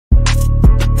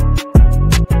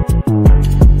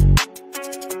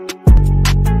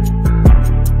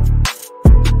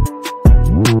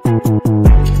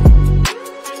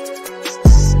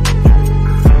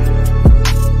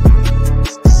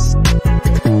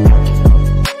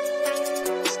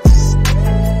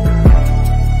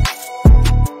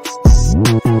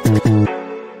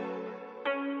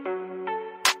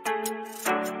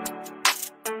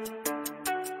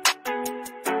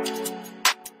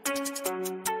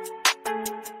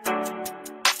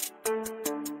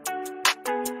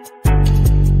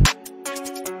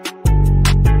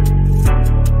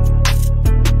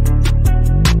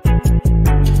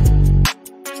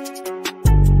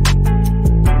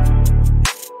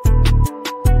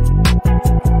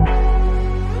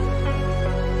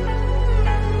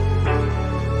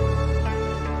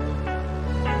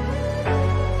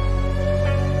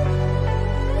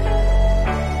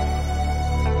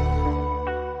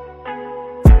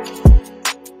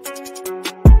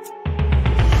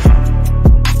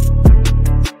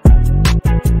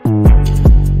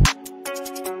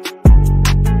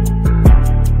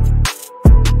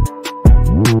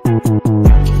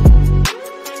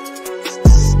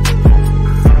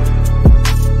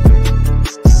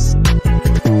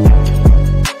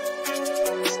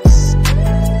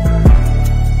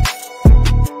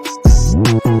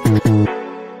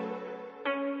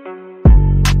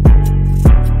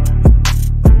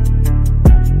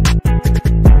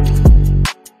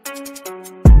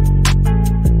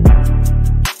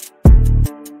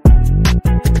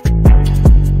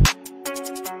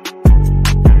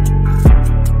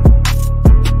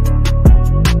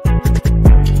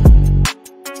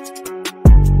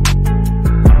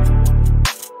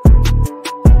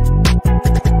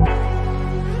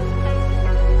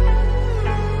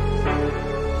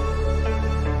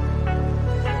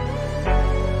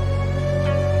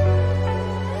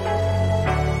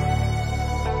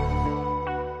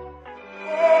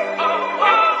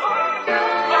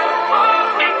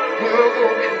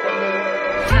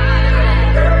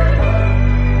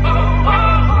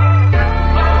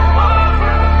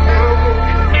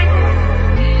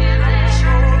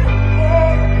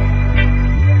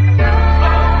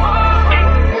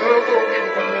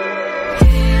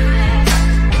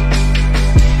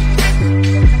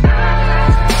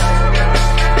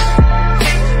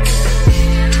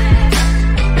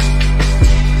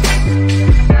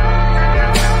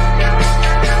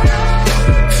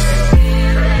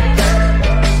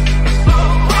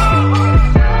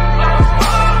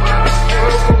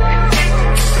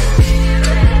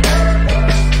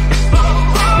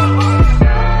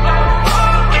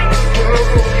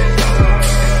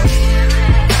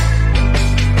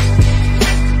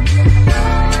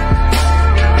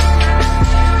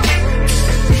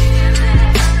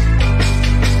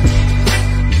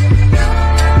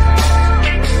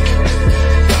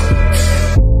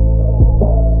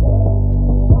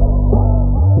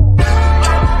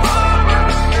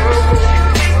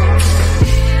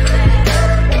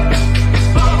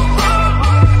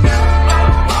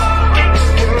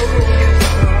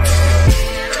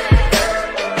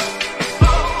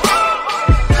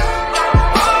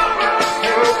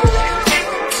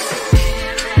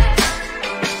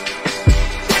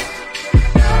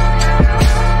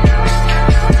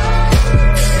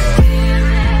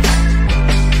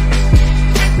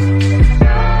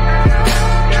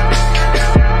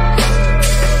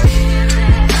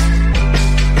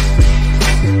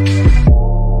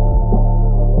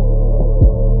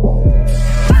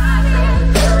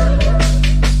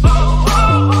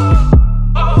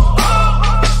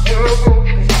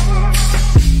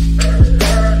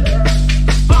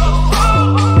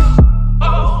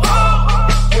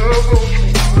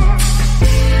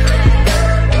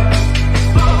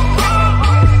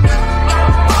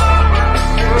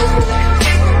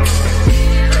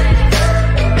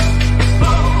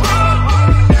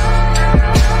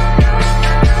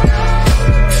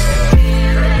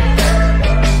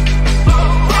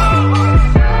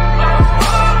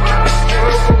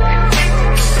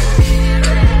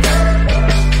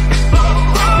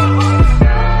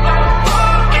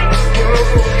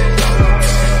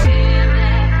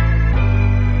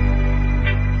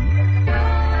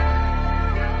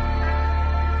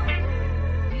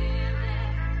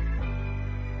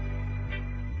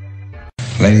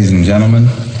Ladies and gentlemen,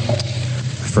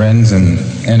 friends and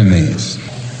enemies,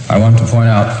 I want to point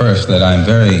out first that I'm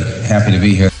very happy to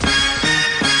be here.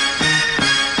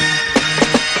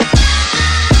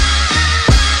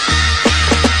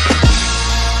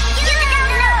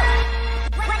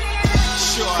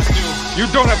 You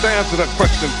don't have to answer that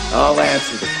question. I'll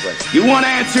answer the question. You want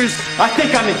answers? I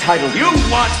think I'm entitled. You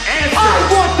want answers? I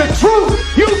want the truth!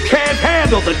 You can't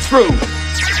handle the truth!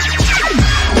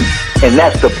 And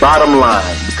that's the bottom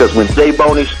line, because when J.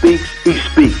 Boney speaks, he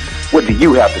speaks. What do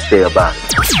you have to say about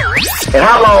it? And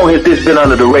how long has this been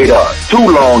under the radar? Too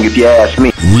long, if you ask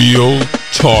me. Real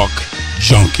Talk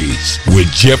Junkies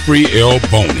with Jeffrey L.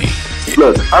 Boney.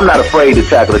 Look, I'm not afraid to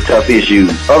tackle the tough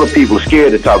issues. Other people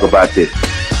scared to talk about this.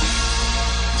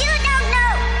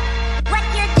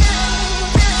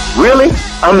 Really?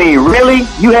 I mean, really?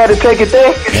 You had to take it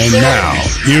there? And now,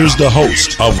 here's the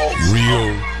host of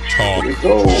Real Talk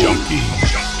Junkies.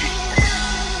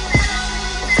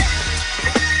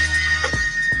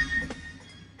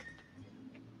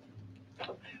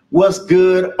 What's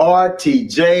good,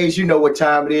 RTJs? You know what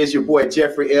time it is. Your boy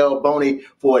Jeffrey L. Boney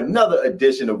for another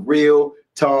edition of Real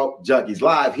Talk Junkies,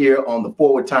 live here on the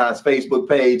Forward Times Facebook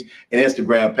page and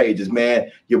Instagram pages. Man,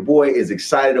 your boy is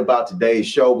excited about today's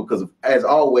show because, as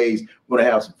always, we're going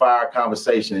to have some fire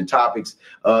conversation and topics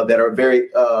that are very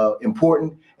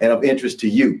important and of interest to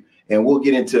you. And we'll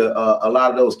get into a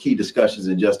lot of those key discussions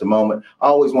in just a moment. I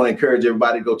always want to encourage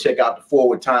everybody to go check out the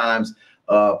Forward Times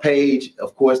page.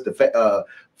 Of course, the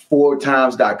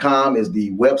forwardtimes.com is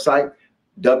the website,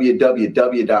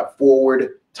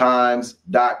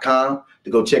 www.forwardtimes.com, to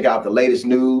go check out the latest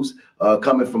news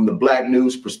coming from the Black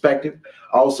news perspective.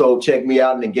 Also, check me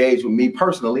out and engage with me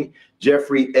personally,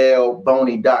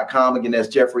 jeffreylboney.com. Again,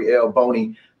 that's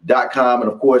jeffreylboney.com.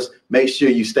 And of course, make sure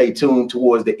you stay tuned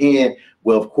towards the end.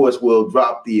 Well, of course, we'll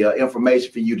drop the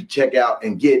information for you to check out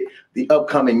and get the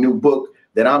upcoming new book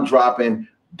that I'm dropping.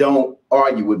 Don't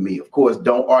argue with me. Of course,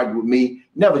 don't argue with me.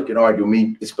 Never can argue with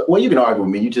me. Well, you can argue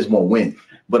with me. You just won't win.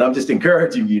 But I'm just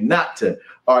encouraging you not to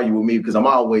argue with me because I'm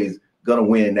always going to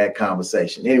win that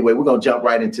conversation. Anyway, we're going to jump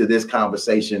right into this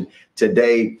conversation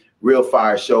today. Real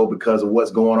fire show because of what's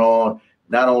going on,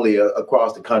 not only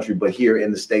across the country, but here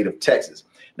in the state of Texas.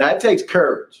 Now, it takes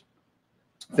courage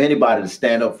for anybody to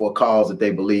stand up for a cause that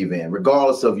they believe in,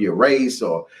 regardless of your race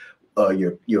or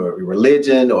your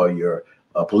religion or your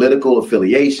political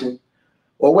affiliation,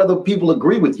 or whether people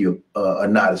agree with you or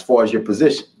not as far as your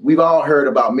position. We've all heard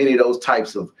about many of those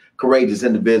types of courageous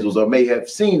individuals, or may have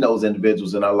seen those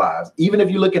individuals in our lives. Even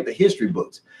if you look at the history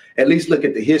books, at least look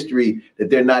at the history that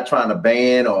they're not trying to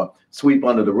ban or sweep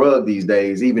under the rug these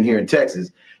days, even here in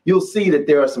Texas, you'll see that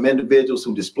there are some individuals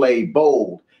who display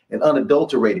bold and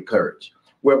unadulterated courage,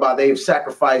 whereby they've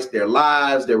sacrificed their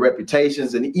lives, their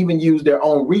reputations, and even used their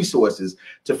own resources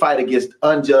to fight against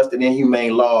unjust and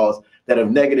inhumane laws that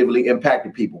have negatively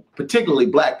impacted people, particularly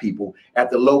Black people, at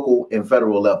the local and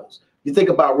federal levels. You think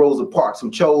about Rosa Parks, who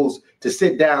chose to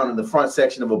sit down in the front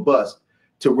section of a bus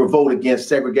to revolt against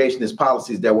segregationist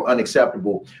policies that were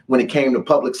unacceptable when it came to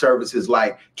public services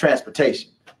like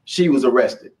transportation. She was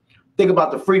arrested. Think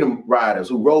about the Freedom Riders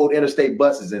who rode interstate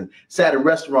buses and sat in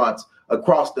restaurants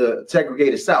across the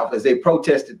segregated South as they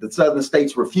protested the Southern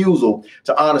states' refusal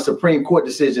to honor Supreme Court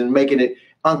decision, making it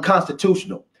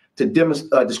unconstitutional to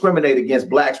discriminate against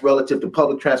Blacks relative to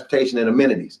public transportation and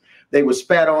amenities. They were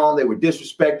spat on, they were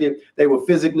disrespected, they were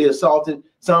physically assaulted,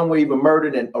 some were even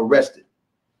murdered and arrested.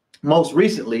 Most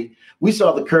recently, we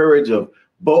saw the courage of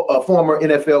former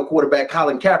NFL quarterback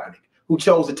Colin Kaepernick, who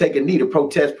chose to take a knee to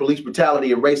protest police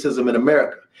brutality and racism in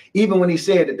America. Even when he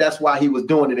said that that's why he was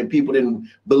doing it and people didn't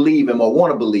believe him or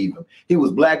want to believe him. He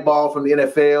was blackballed from the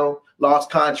NFL, lost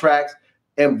contracts,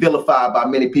 and vilified by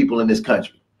many people in this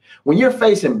country. When you're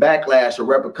facing backlash or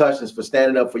repercussions for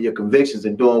standing up for your convictions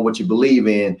and doing what you believe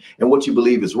in and what you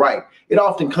believe is right, it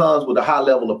often comes with a high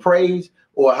level of praise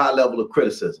or a high level of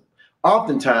criticism.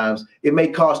 Oftentimes, it may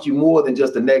cost you more than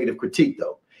just a negative critique,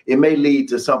 though. It may lead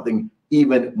to something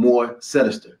even more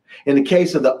sinister. In the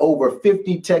case of the over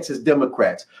 50 Texas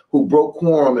Democrats who broke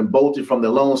quorum and bolted from the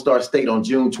Lone Star State on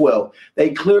June 12th,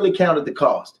 they clearly counted the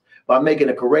cost by making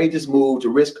a courageous move to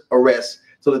risk arrest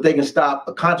so that they can stop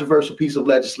a controversial piece of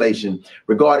legislation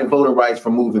regarding voting rights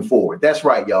from moving forward. That's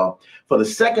right, y'all. For the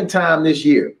second time this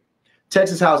year,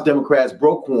 Texas House Democrats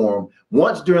broke quorum,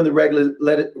 once during the regular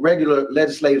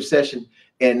legislative session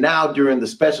and now during the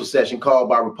special session called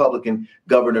by Republican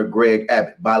Governor Greg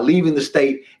Abbott, by leaving the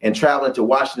state and traveling to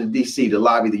Washington, D.C. to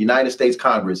lobby the United States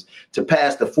Congress to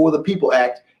pass the For the People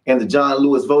Act and the John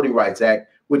Lewis Voting Rights Act,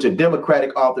 which are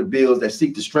Democratic authored bills that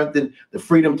seek to strengthen the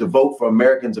freedom to vote for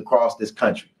Americans across this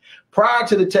country. Prior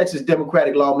to the Texas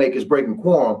Democratic lawmakers breaking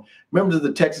quorum, members of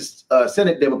the Texas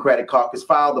Senate Democratic Caucus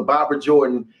filed the Barbara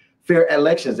Jordan Fair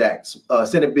Elections Act,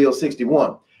 Senate Bill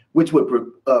 61, which would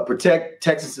protect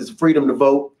Texas's freedom to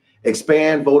vote,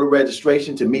 expand voter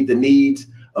registration to meet the needs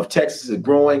of Texas's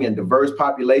growing and diverse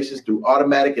populations through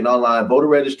automatic and online voter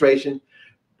registration,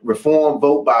 reform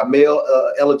vote by mail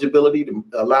eligibility to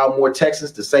allow more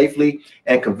Texans to safely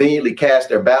and conveniently cast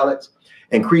their ballots,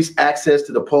 increase access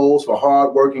to the polls for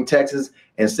hardworking Texans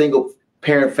and single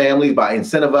parent families by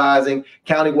incentivizing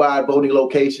countywide voting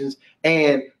locations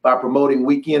and by promoting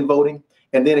weekend voting,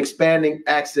 and then expanding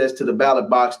access to the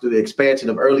ballot box through the expansion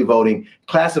of early voting,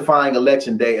 classifying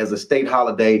Election Day as a state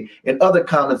holiday, and other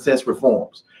common sense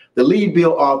reforms. The lead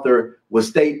bill author was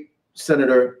State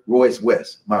Senator Royce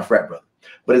West, my frat brother.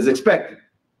 But as expected,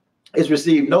 it's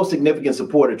received no significant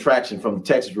support or traction from the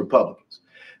Texas Republicans.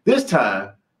 This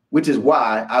time, which is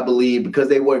why I believe, because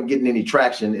they weren't getting any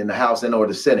traction in the House and or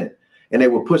the Senate, and they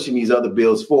were pushing these other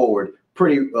bills forward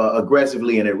pretty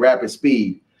aggressively and at rapid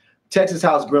speed, Texas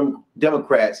House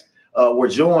Democrats were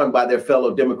joined by their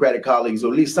fellow Democratic colleagues,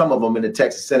 or at least some of them in the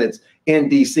Texas Senate in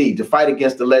D.C., to fight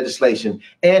against the legislation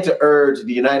and to urge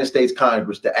the United States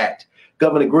Congress to act.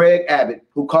 Governor Greg Abbott,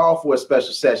 who called for a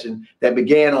special session that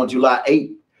began on July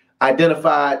 8th,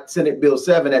 identified Senate Bill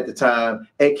 7 at the time,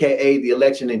 aka the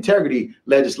election integrity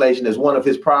legislation, as one of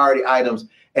his priority items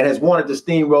and has wanted to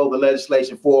steamroll the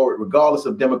legislation forward regardless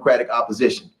of Democratic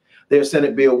opposition. There's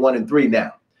Senate Bill 1 and 3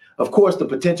 now. Of course, the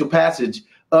potential passage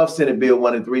of Senate Bill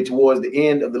 1 and 3 towards the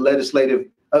end of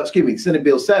the Senate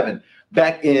Bill 7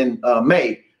 back in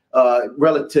May,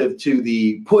 relative to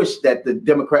the push that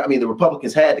the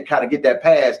Republicans had to kind of get that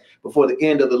passed before the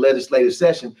end of the legislative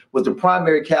session, was the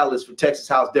primary catalyst for Texas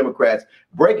House Democrats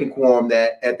breaking quorum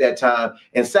at that time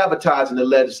and sabotaging the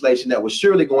legislation that was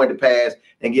surely going to pass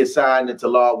and get signed into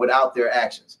law without their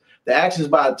actions. The actions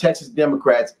by the Texas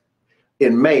Democrats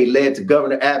in May led to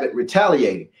Governor Abbott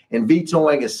retaliating and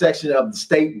vetoing a section of the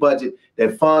state budget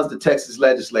that funds the Texas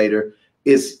legislature,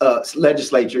 its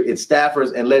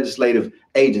staffers, and legislative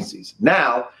agencies.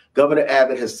 Now, Governor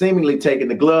Abbott has seemingly taken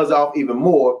the gloves off even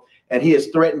more, and he has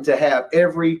threatened to have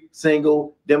every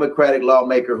single Democratic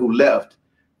lawmaker who left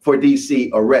for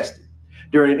D.C. arrested.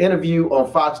 During an interview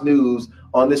on Fox News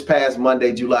on this past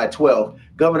Monday, July 12th,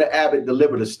 Governor Abbott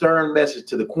delivered a stern message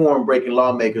to the quorum-breaking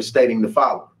lawmakers stating the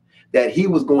following: that he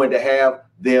was going to have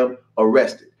them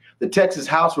arrested. The Texas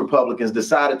House Republicans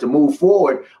decided to move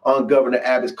forward on Governor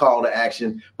Abbott's call to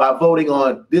action by voting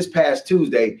on this past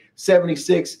Tuesday,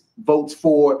 76 votes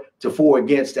for to 4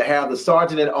 against, to have the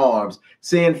sergeant at arms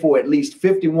send for at least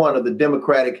 51 of the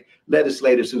Democratic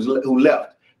legislators who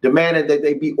left, demanding that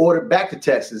they be ordered back to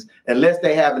Texas unless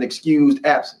they have an excused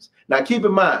absence. Now, keep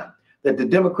in mind that the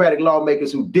Democratic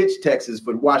lawmakers who ditched Texas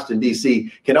for Washington,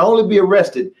 D.C. can only be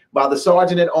arrested by the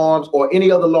sergeant at arms or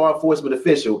any other law enforcement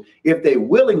official if they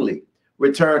willingly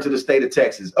return to the state of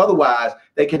Texas. Otherwise,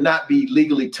 they cannot be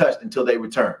legally touched until they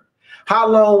return. How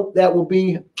long that will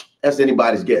be, that's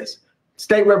anybody's guess.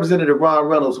 State Representative Ron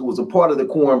Reynolds, who was a part of the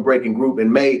quorum-breaking group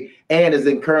in May and is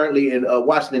currently in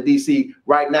Washington, D.C.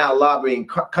 right now lobbying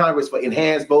Congress for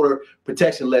enhanced voter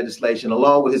protection legislation,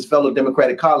 along with his fellow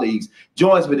Democratic colleagues,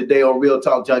 joins me today on Real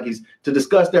Talk Junkies to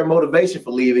discuss their motivation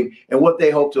for leaving and what they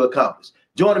hope to accomplish.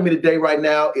 Joining me today right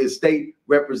now is State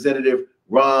Representative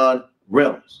Ron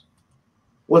Reynolds.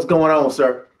 What's going on,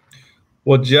 sir?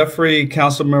 Well, Jeffrey,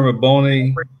 Councilmember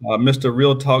Boney, Mr.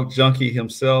 Real Talk Junkie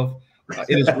himself,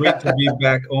 it is great to be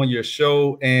back on your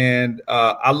show. And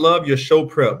I love your show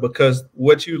prep because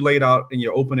what you laid out in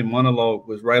your opening monologue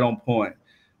was right on point.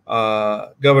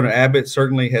 Governor Abbott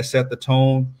certainly has set the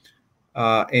tone,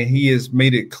 and he has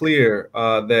made it clear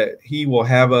that he will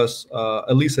have us,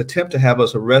 at least attempt to have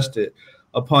us arrested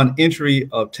upon entry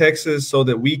of Texas so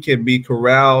that we can be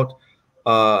corralled,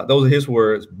 those are his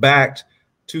words, backed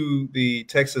to the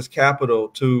Texas Capitol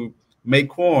to make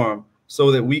quorum so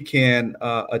that we can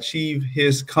achieve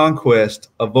his conquest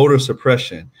of voter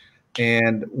suppression.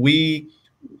 And we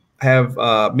have,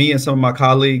 me and some of my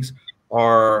colleagues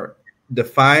are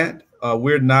defiant.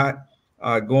 We're not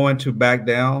going to back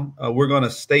down. We're going to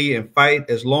stay and fight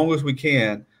as long as we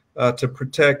can to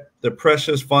protect the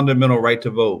precious fundamental right to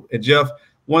vote. And Jeff,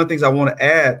 one of the things I want to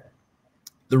add,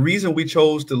 the reason we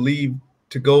chose to leave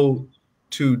to go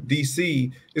to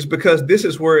DC is because this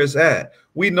is where it's at.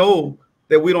 We know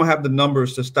that we don't have the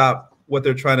numbers to stop what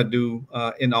they're trying to do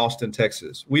in Austin,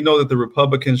 Texas. We know that the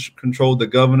Republicans control the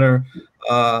governor,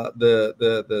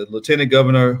 the lieutenant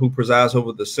governor who presides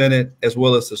over the Senate, as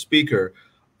well as the speaker.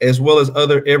 as well as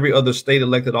every other state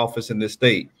elected office in this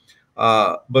state.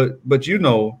 But you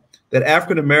know that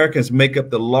African Americans make up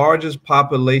the largest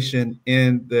population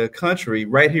in the country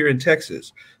right here in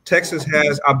Texas. Texas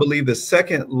has, I believe, the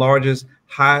second largest,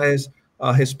 highest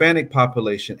Hispanic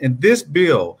population. And this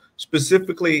bill,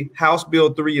 specifically House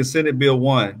Bill 3 and Senate Bill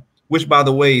 1, which, by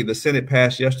the way, the Senate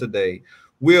passed yesterday,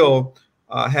 will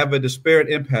have a disparate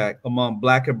impact among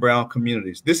Black and brown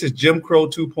communities. This is Jim Crow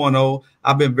 2.0.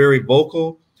 I've been very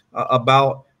vocal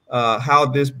about how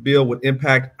this bill would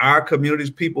impact our communities,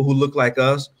 people who look like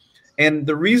us. And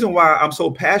the reason why I'm so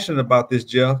passionate about this,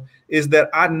 Jeff, is that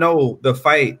I know the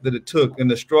fight that it took and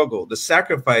the struggle, the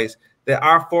sacrifice that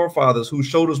our forefathers, whose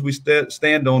shoulders we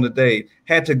stand on today,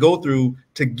 had to go through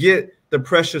to get the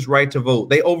precious right to vote.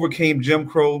 They overcame Jim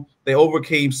Crow. They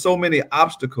overcame so many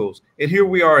obstacles. And here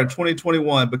we are in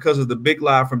 2021 because of the big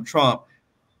lie from Trump,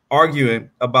 arguing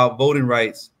about voting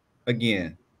rights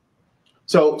again.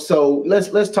 So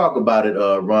let's talk about it,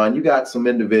 Ron. You got some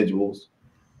individuals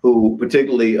who,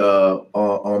 particularly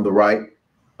on the right,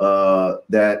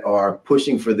 that are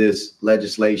pushing for this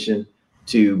legislation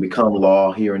to become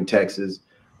law here in Texas,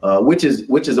 which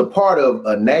is a part of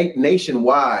a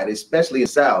nationwide, especially in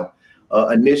South,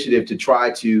 initiative to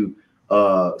try to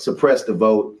suppress the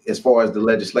vote as far as the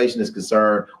legislation is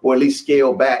concerned, or at least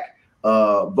scale back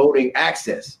voting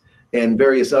access and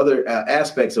various other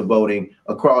aspects of voting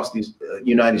across the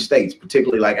United States,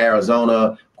 particularly like Arizona.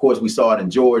 Of course, we saw it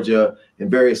in Georgia and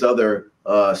various other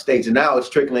states. And now it's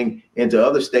trickling into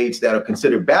other states that are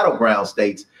considered battleground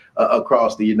states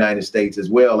across the United States as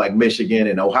well, like Michigan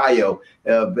and Ohio,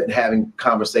 been having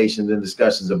conversations and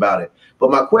discussions about it. But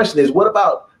my question is, what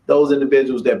about those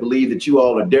individuals that believe that you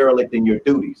all are derelict in your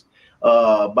duties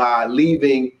by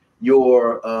leaving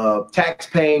your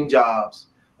tax-paying jobs?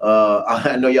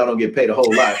 I know y'all don't get paid a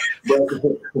whole lot,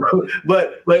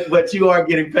 but you are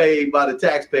getting paid by the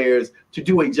taxpayers to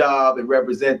do a job and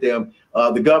represent them.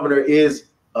 The governor is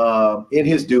in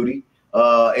his duty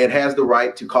and has the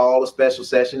right to call a special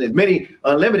session, as many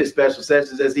unlimited special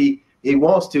sessions as he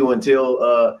wants to,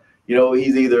 until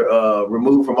he's either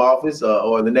removed from office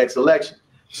or the next election.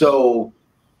 So,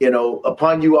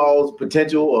 upon you all's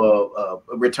potential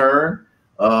return,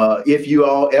 if you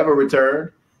all ever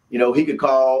return, he could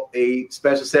call a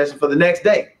special session for the next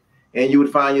day, and you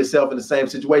would find yourself in the same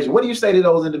situation. What do you say to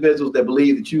those individuals that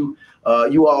believe that you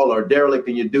all are derelict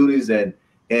in your duties and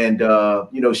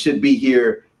should be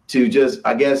here to just,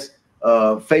 I guess,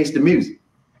 face the music?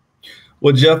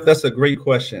 Well, Jeff, that's a great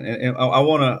question, and I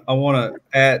wanna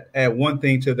add one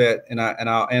thing to that, and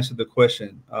I'll answer the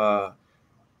question.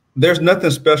 There's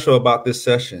nothing special about this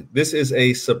session. This is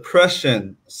a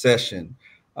suppression session.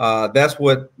 That's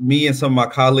what me and some of my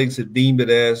colleagues have deemed it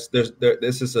as.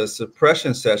 This is a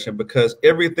suppression session because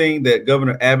everything that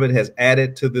Governor Abbott has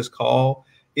added to this call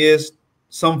is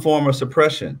some form of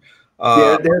suppression.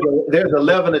 There's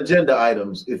 11 agenda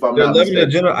items, if I'm not mistaken. 11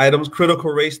 agenda items: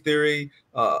 critical race theory,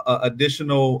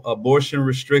 additional abortion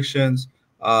restrictions,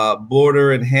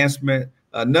 border enhancement,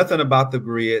 nothing about the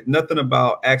grid, nothing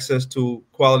about access to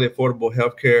quality, affordable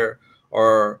health care,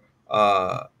 or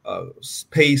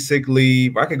paid sick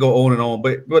leave. I could go on and on,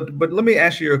 but let me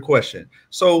ask you a question.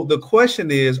 So the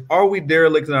question is, are we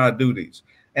derelict in our duties?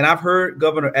 And I've heard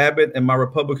Governor Abbott and my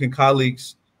Republican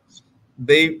colleagues,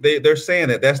 they're saying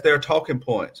that's their talking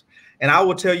points. And I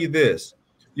will tell you this,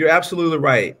 you're absolutely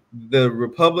right. The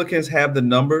Republicans have the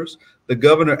numbers. The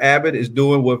Governor Abbott is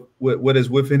doing what is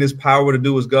within his power to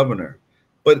do as governor.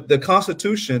 But the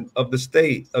Constitution of the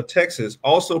state of Texas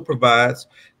also provides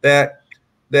that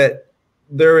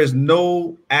there is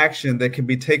no action that can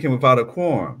be taken without a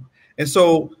quorum. And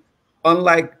so,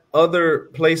 unlike other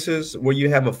places where you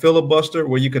have a filibuster,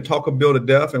 where you can talk a bill to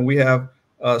death, and we have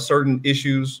certain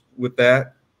issues with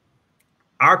that,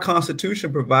 our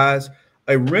Constitution provides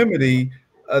a remedy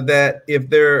that if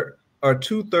there are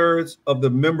 2/3 of the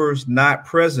members not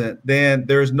present, then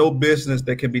there's no business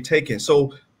that can be taken.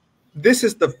 So this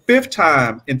is the 5th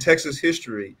time in Texas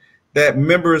history that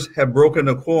members have broken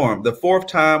a quorum. The 4th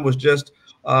time was just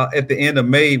at the end of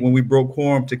May when we broke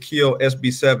quorum to kill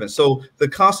SB 7. So the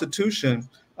Constitution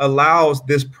allows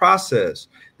this process.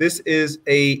 This is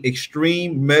a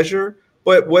extreme measure,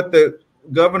 but what the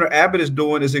Governor Abbott is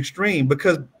doing is extreme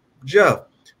because, Jeff,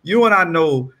 you and I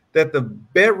know that the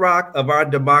bedrock of our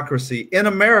democracy in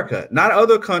America, not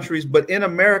other countries, but in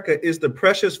America, is the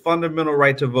precious fundamental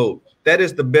right to vote. That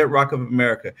is the bedrock of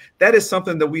America. That is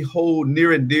something that we hold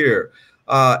near and dear.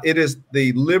 It is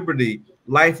the liberty,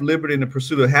 life, liberty, and the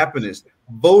pursuit of happiness.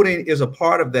 Voting is a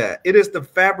part of that. It is the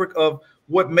fabric of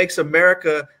what makes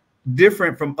America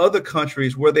different from other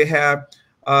countries where they have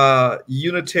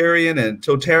unitarian and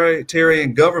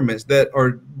totalitarian governments that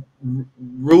are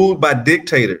ruled by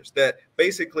dictators, that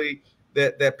basically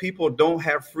that people don't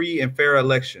have free and fair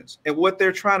elections. And what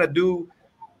they're trying to do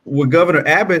with Governor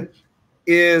Abbott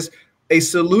is a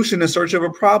solution in search of a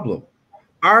problem.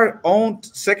 Our own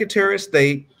Secretary of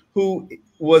State, who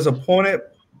was appointed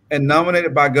and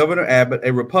nominated by Governor Abbott,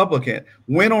 a Republican,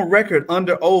 went on record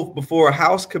under oath before a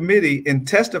House committee and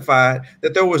testified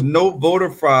that there was no voter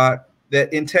fraud,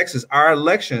 that in Texas, our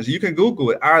elections, you can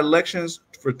Google it, our elections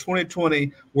for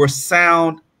 2020 were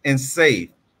sound and safe.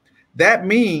 That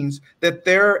means that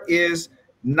there is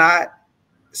not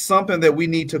something that we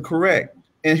need to correct.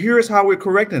 And here's how we're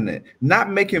correcting it. Not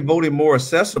making voting more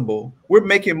accessible, we're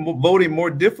making voting more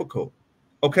difficult.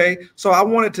 Okay, so I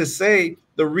wanted to say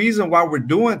the reason why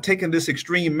we're taking this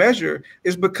extreme measure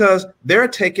is because they're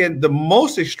taking the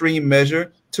most extreme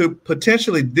measure to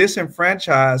potentially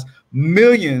disenfranchise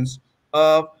millions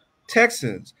of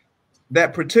Texans.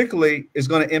 That particularly is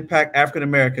going to impact African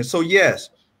Americans. So yes,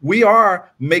 we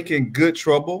are making good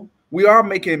trouble. We are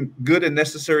making good and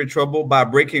necessary trouble by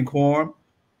breaking quorum.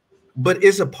 But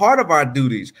it's a part of our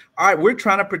duties. All right, we're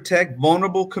trying to protect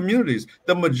vulnerable communities,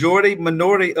 the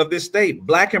minority of this state,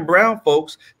 Black and brown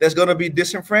folks that's going to be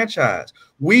disenfranchised.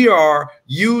 We are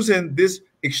using this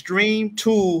extreme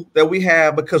tool that we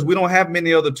have because we don't have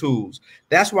many other tools.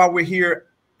 That's why we're here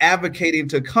advocating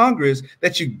to Congress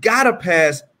that you got to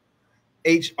pass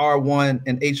HR 1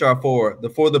 and HR 4, the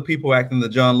For the People Act and the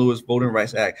John Lewis Voting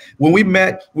Rights Act. When we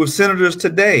met with senators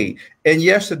today and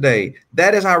yesterday,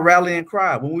 that is our rallying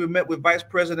cry. When we met with Vice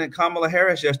President Kamala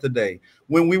Harris yesterday,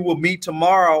 when we will meet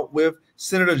tomorrow with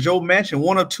Senator Joe Manchin,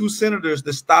 one of two senators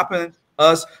that's stopping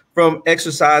us from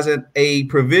exercising a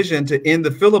provision to end the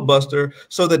filibuster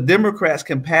so the Democrats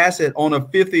can pass it on a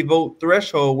 50 vote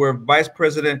threshold where Vice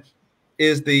President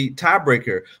is the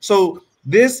tiebreaker. So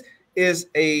this is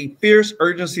a fierce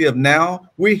urgency of now.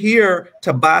 We're here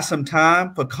to buy some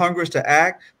time for Congress to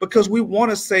act because we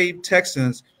want to save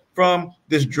Texans from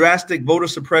this drastic voter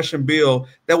suppression bill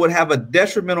that would have a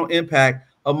detrimental impact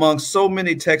among so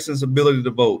many Texans' ability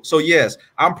to vote. So yes,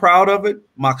 I'm proud of it.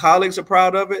 My colleagues are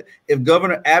proud of it. If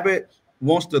Governor Abbott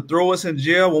wants to throw us in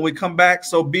jail when we come back,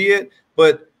 so be it.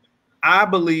 But I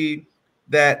believe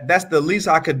that that's the least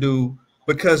I could do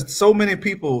because so many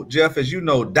people, Jeff, as you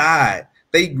know, died.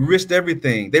 They risked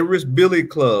everything. They risked billy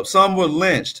clubs. Some were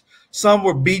lynched. Some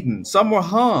were beaten. Some were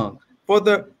hung for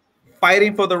the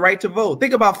fighting for the right to vote.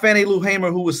 Think about Fannie Lou Hamer,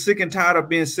 who was sick and tired of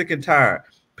being sick and tired.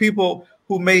 People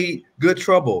who made good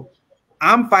trouble.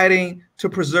 I'm fighting to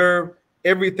preserve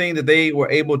everything that they were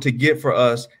able to get for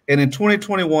us. And in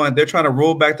 2021, they're trying to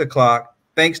roll back the clock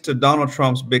thanks to Donald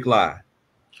Trump's big lie.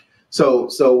 So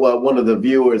one of the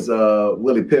viewers,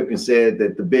 Willie Pippin, said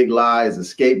that the big lie is a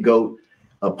scapegoat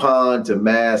upon to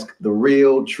mask the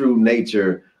real true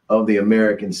nature of the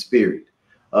American spirit.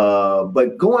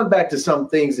 But going back to some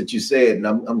things that you said, and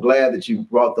I'm glad that you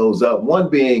brought those up, one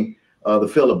being the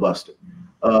filibuster.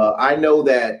 I know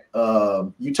that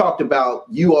you talked about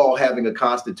you all having a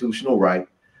constitutional right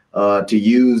to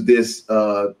use this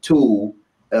tool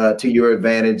to your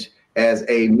advantage as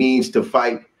a means to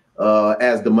fight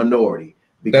as the minority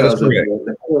because of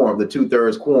the quorum, the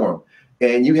 2/3 quorum.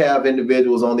 And you have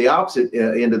individuals on the opposite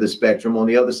end of the spectrum, on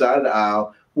the other side of the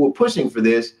aisle, who are pushing for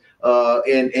this.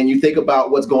 And you think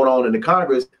about what's going on in the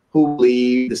Congress, who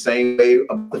believe the same way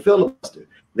about the filibuster,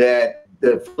 that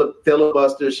the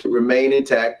filibuster should remain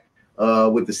intact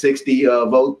with the 60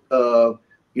 vote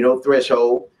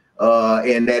threshold,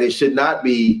 and that it should not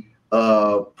be,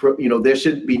 there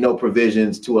should be no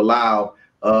provisions to allow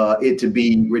it to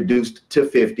be reduced to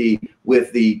 50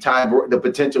 with the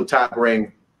potential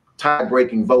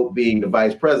tie-breaking vote being the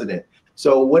vice president.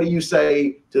 So what do you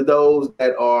say to those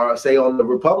that are, say, on the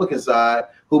Republican side,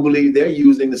 who believe they're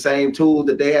using the same tool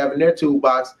that they have in their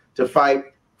toolbox to fight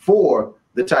for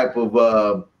the type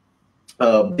of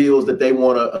bills that they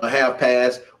want to have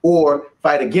passed, or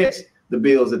fight against the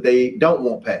bills that they don't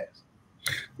want passed?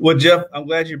 Well, Jeff, I'm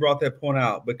glad you brought that point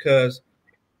out, because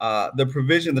the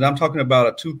provision that I'm talking about,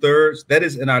 a 2/3, that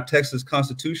is in our Texas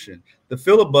Constitution. The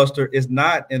filibuster is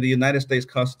not in the United States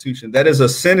Constitution. That is a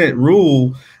Senate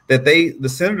rule that the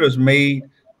senators made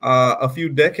a few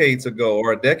decades ago,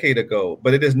 or a decade ago,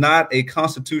 but it is not a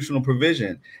constitutional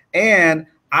provision. And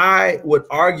I would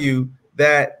argue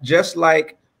that just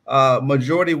like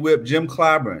Majority Whip Jim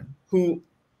Clyburn, who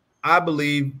I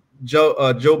believe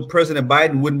President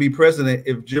Biden wouldn't be president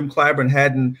if Jim Clyburn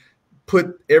hadn't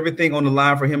put everything on the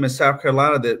line for him in South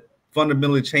Carolina that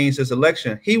fundamentally changed this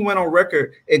election. He went on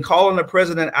record and calling the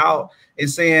president out and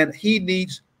saying he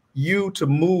needs you to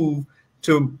move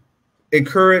to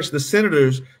encourage the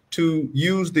senators to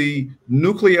use the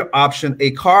nuclear option,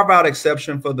 a carve-out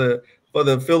exception for the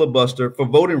filibuster for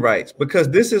voting rights, because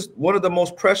this is one of the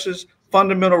most precious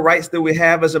fundamental rights that we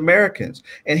have as Americans.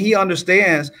 And he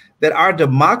understands that our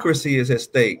democracy is at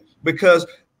stake, because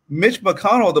Mitch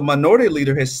McConnell, the minority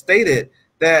leader, has stated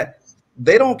that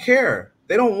they don't care.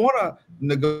 They don't want to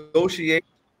negotiate.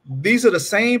 These are the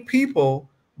same people,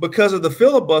 because of the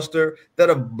filibuster, that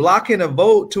are blocking a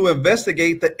vote to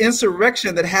investigate the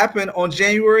insurrection that happened on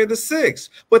January the 6th.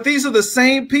 But these are the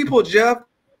same people, Jeff,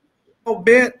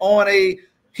 bent on a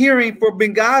hearing for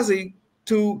Benghazi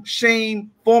to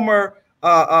shame former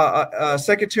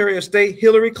Secretary of State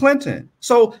Hillary Clinton.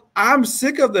 So I'm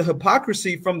sick of the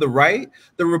hypocrisy from the right.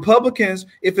 The Republicans,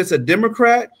 if it's a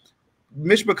Democrat,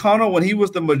 Mitch McConnell, when he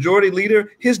was the majority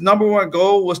leader, his number one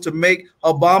goal was to make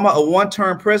Obama a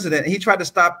one-term president. He tried to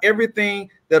stop everything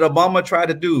that Obama tried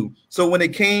to do. So when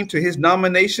it came to his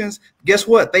nominations, guess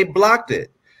what? They blocked it.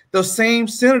 Those same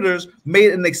senators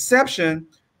made an exception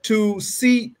to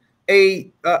seat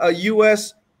a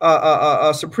U.S.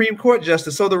 Supreme Court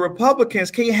justice. So the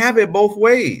Republicans can't have it both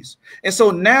ways. And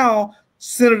so now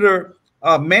Senator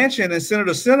Manchin and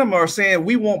Senator Sinema are saying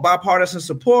we want bipartisan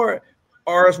support,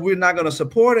 or else we're not going to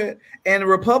support it. And the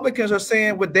Republicans are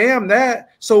saying, well, damn that.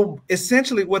 So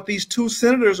essentially what these two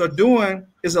senators are doing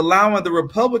is allowing the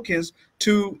Republicans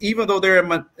to, even though they're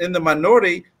in the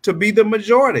minority, to be the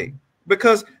majority,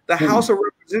 because the House of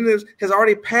Representatives has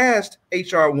already passed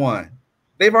H.R. 1.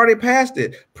 They've already passed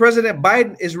it. President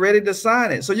Biden is ready to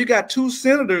sign it. So you got two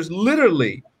senators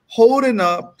literally holding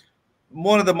up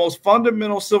one of the most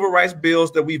fundamental civil rights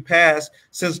bills that we've passed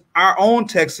since our own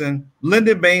Texan,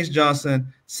 Lyndon Baines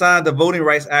Johnson, signed the Voting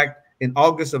Rights Act in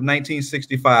August of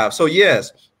 1965. So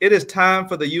yes, it is time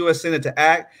for the U.S. Senate to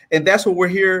act, and that's what we're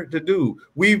here to do.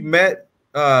 We've met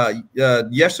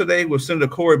yesterday with Senator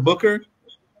Cory Booker.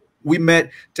 We met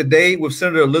today with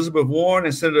Senator Elizabeth Warren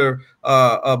and Senator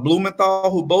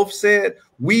Blumenthal, who both said,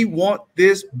 we want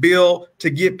this bill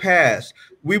to get passed.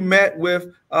 We met with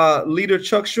Leader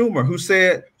Chuck Schumer, who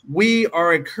said, we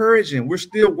are encouraging, we're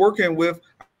still working with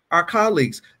our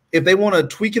colleagues. If they want to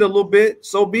tweak it a little bit,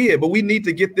 so be it. But we need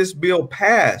to get this bill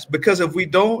passed, because if we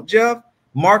don't, Jeff,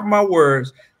 mark my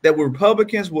words, that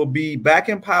Republicans will be back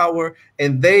in power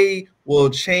and they will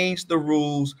change the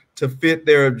rules to fit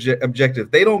their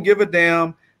objective. They don't give a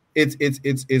damn.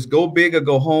 It's go big or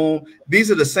go home.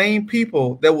 These are the same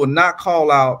people that will not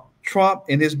call out Trump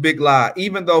and his big lie,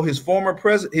 even though his former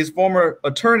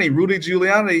attorney, Rudy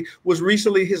Giuliani, was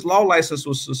recently, his law license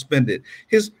was suspended.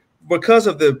 Because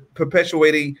of the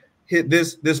perpetuating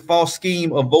this false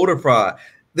scheme of voter fraud.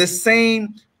 The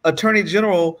same attorney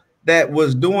general that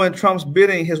was doing Trump's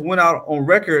bidding has went out on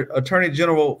record,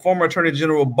 former Attorney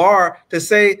General Barr, to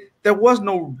say there was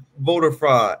no voter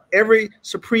fraud. Every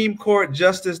Supreme Court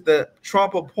justice that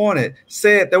Trump appointed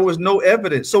said there was no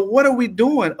evidence. So what are we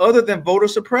doing other than voter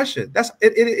suppression?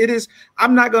 It is.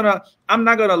 I'm not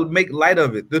gonna make light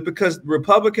of it, because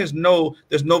Republicans know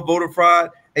there's no voter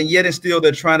fraud, and yet and still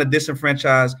they're trying to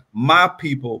disenfranchise my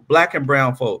people, black and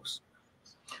brown folks.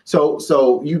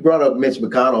 So you brought up Mitch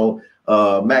McConnell.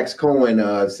 Max Cohen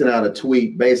sent out a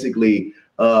tweet basically,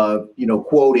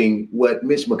 quoting what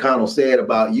Mitch McConnell said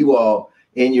about you all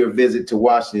in your visit to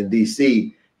Washington,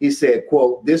 D.C. He said,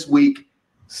 quote, "This week,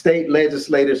 state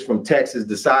legislators from Texas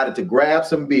decided to grab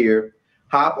some beer,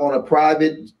 hop on a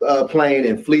private plane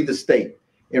and flee the state.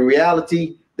 In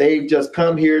reality, they've just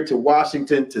come here to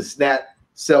Washington to snap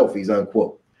selfies,"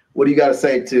 unquote. What do you got to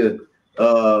say to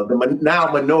the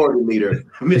now minority leader,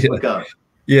 Mitch McConnell?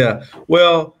 Yeah,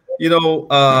 well,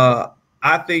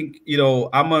 I think,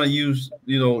 I'm going to use,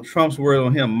 Trump's word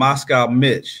on him, Moscow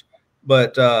Mitch.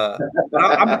 But I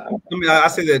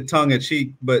say that tongue in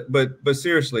cheek, but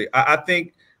seriously, I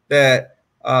think that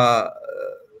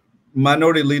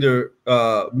Minority Leader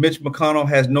Mitch McConnell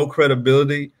has no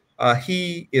credibility.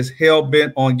 He is hell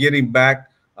bent on getting back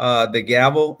the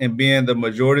gavel and being the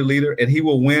majority leader, and he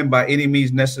will win by any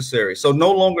means necessary. So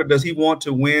no longer does he want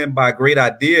to win by great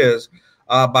ideas,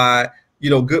 by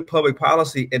good public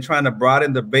policy and trying to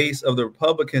broaden the base of the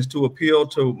Republicans to appeal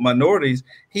to minorities.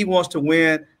 He wants to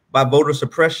win by voter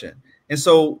suppression. And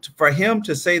so for him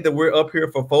to say that we're up here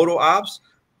for photo ops,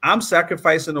 I'm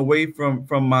sacrificing away from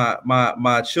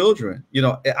my children.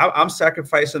 I'm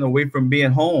sacrificing away from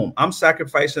being home. I'm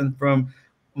sacrificing from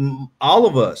all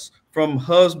of us, from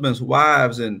husbands,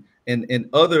 wives, and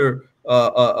other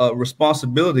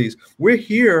responsibilities. We're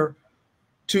here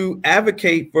to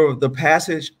advocate for the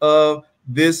passage of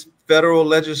this federal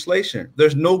legislation.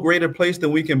 There's no greater place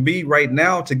than we can be right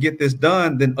now to get this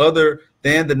done than other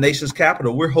than the nation's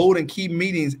capital. We're holding key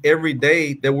meetings every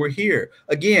day that we're here.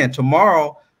 Again,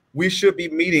 tomorrow we should be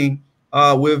meeting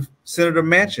with Senator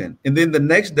Manchin. And then the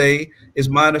next day is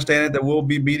my understanding that we'll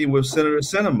be meeting with Senator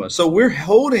Sinema. So we're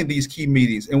holding these key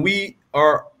meetings, and we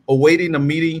are awaiting a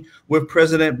meeting with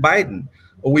President Biden.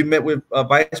 We met with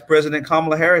Vice President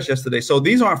Kamala Harris yesterday. So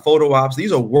these aren't photo ops.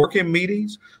 These are working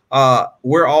meetings.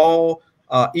 We're all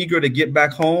eager to get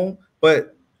back home.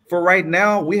 But for right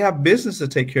now, we have business to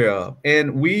take care of.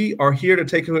 And we are here to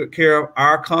take care of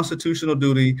our constitutional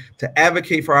duty to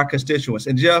advocate for our constituents.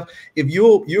 And Jeff, if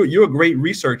you're a great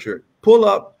researcher, pull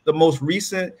up the most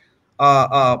recent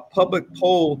public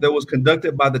poll that was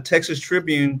conducted by the Texas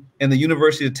Tribune and the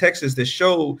University of Texas that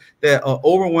showed that an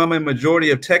overwhelming majority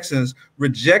of Texans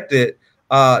rejected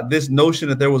this notion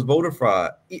that there was voter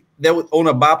fraud that was on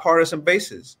a bipartisan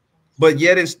basis. But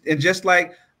yet, and just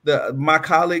like my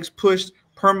colleagues pushed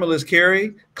permitless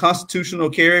carry, constitutional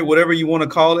carry, whatever you want to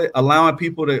call it, allowing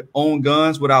people to own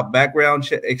guns without background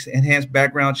checks, enhanced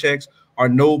background checks, or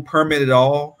no permit at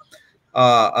all.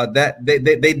 That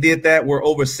they did that where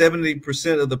over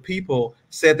 70% of the people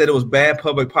said that it was bad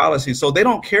public policy. So they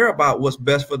don't care about what's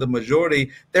best for the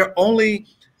majority. They're only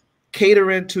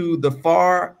catering to the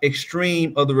far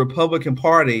extreme of the Republican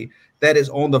Party that is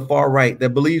on the far right, that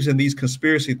believes in these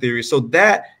conspiracy theories. So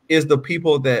that is the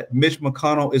people that Mitch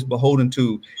McConnell is beholden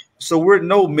to. So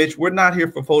Mitch, we're not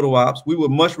here for photo ops. We would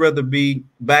much rather be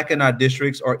back in our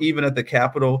districts or even at the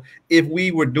Capitol if we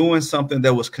were doing something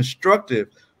that was constructive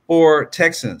for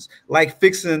Texans, like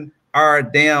fixing our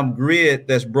damn grid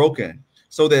that's broken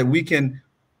so that we can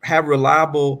have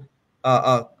reliable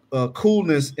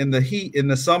coolness in the heat in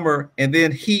the summer and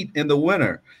then heat in the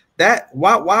winter.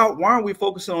 Why aren't we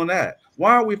focusing on that?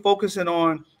 Why aren't we focusing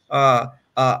on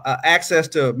access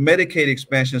to Medicaid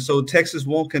expansion so Texas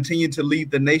won't continue to lead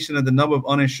the nation in the number of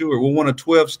uninsured? We're one of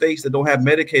 12 states that don't have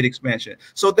Medicaid expansion.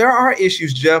 So there are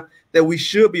issues, Jeff, that we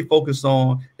should be focused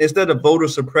on instead of voter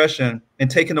suppression and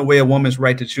taking away a woman's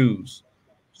right to choose.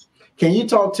 Can you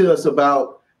talk to us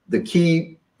about the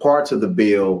key parts of the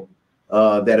bill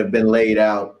that have been laid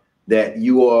out that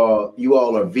you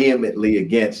all are vehemently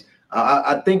against?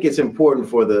 I think it's important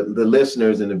for the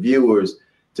listeners and the viewers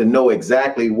to know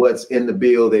exactly what's in the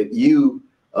bill that you,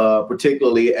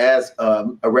 particularly as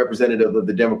a representative of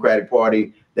the Democratic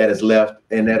Party that is left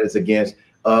and that is against,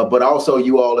 but also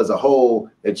you all as a whole,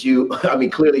 that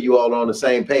clearly you all are on the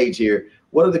same page here.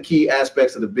 What are the key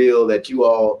aspects of the bill that you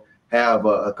all have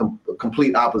a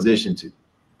complete opposition to?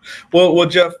 Well,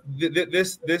 Jeff,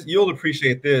 this you'll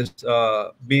appreciate this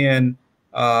being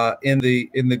in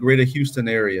the greater Houston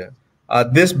area.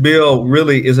 This bill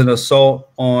really is an assault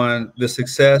on the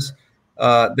success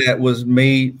that was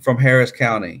made from Harris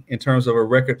County in terms of a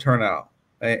record turnout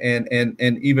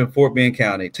and even Fort Bend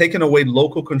County, taking away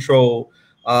local control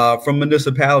from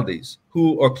municipalities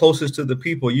who are closest to the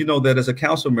people. You know that as a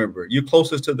council member, you're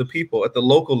closest to the people at the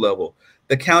local level.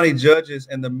 The county judges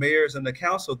and the mayors and the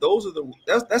council,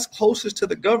 that's closest to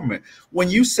the government. When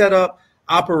you set up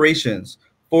operations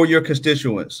for your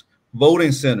constituents,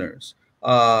 voting centers,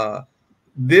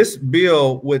 this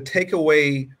bill would take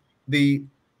away the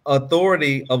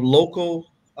authority of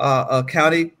local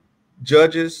county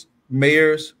judges,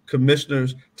 mayors,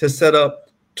 commissioners to set up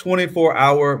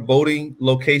 24-hour voting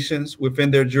locations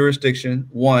within their jurisdiction.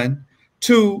 1,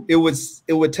 2,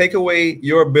 it would take away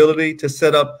your ability to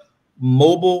set up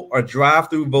mobile or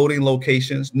drive-through voting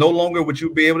locations. No longer would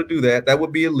you be able to do that. That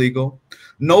would be illegal.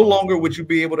 No longer would you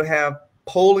be able to have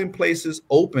polling places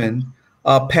open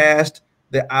past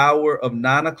the hour of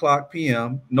 9:00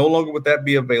 p.m. No longer would that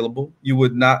be available. You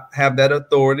would not have that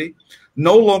authority.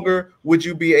 No longer would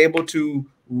you be able to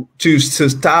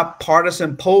stop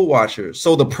partisan poll watchers.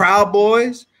 So the Proud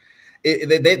Boys,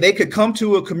 they could come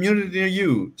to a community near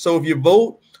you. So if you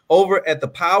vote over at the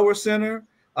Power Center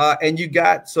and you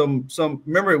got some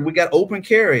remember, we got open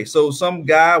carry. So some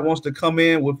guy wants to come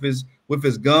in with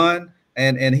his gun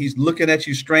and he's looking at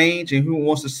you strange and he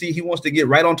wants to get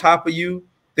right on top of you,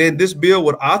 then this bill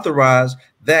would authorize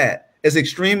that. As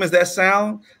extreme as that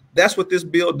sounds, that's what this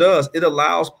bill does. It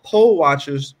allows poll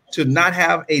watchers to not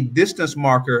have a distance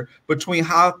marker between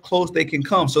how close they can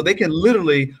come. So they can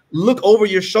literally look over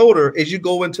your shoulder as you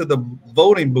go into the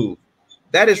voting booth.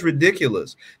 That is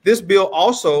ridiculous. This bill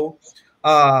also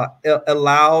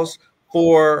allows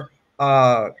for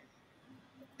a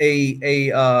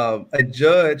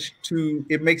judge to,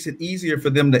 it makes it easier for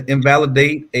them to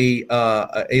invalidate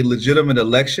a legitimate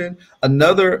election.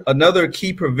 Another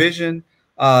key provision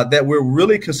that we're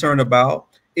really concerned about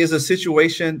is a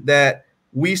situation that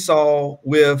we saw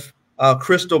with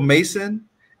Crystal Mason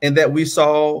and that we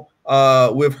saw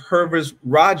with Hervis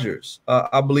Rogers,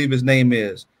 I believe his name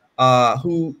is,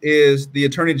 who is the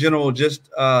Attorney General just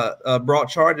brought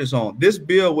charges on. This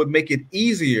bill would make it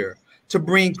easier to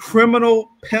bring criminal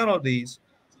penalties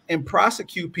and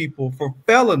prosecute people for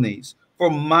felonies for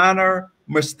minor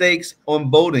mistakes on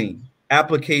voting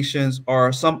applications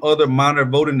or some other minor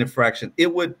voting infraction.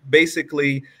 It would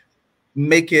basically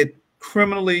make it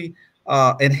criminally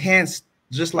enhanced,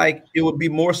 just like it would be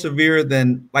more severe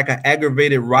than like an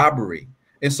aggravated robbery.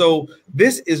 And so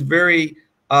this is very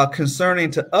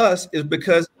concerning to us, is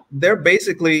because they're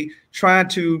basically trying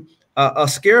to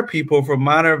scare people for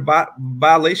minor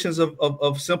violations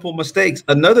of simple mistakes.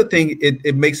 Another thing,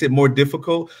 it makes it more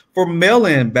difficult for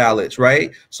mail-in ballots,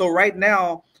 right? So right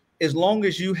now, as long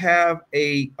as you have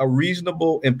a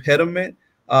reasonable impediment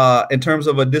in terms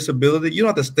of a disability, you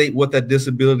don't have to state what that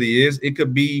disability is. It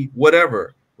could be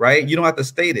whatever, right? You don't have to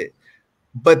state it.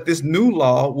 But this new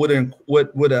law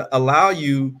would allow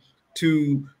you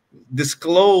to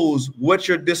disclose what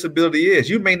your disability is.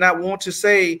 You may not want to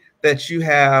say that you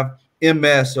have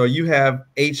MS or you have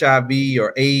HIV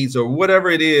or AIDS or whatever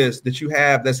it is that you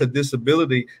have that's a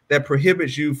disability that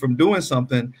prohibits you from doing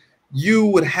something. You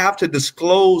would have to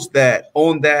disclose that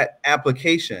on that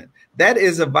application. That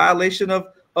is a violation of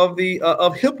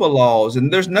HIPAA laws,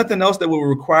 and there's nothing else that will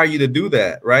require you to do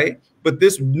that, right? But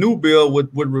this new bill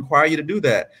would require you to do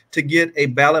that to get a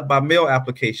ballot by mail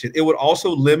application. It would also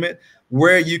limit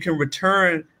where you can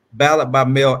return ballot by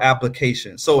mail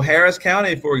applications. So Harris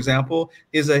County, for example,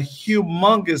 is a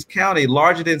humongous county,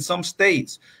 larger than some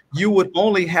states. You would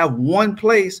only have one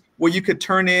place where you could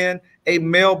turn in a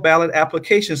mail ballot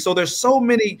application. So there's so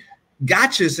many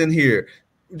gotchas in here.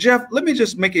 Jeff, let me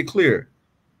just make it clear.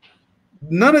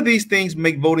 None of these things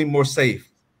make voting more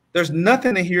safe. There's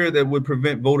nothing in here that would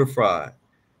prevent voter fraud.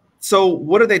 So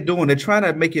what are they doing? They're trying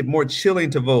to make it more chilling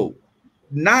to vote,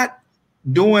 not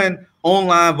doing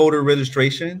online voter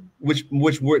registration, which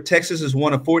Texas is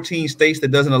one of 14 states that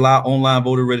doesn't allow online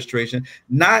voter registration,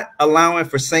 not allowing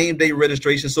for same-day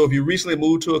registration. So if you recently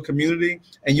moved to a community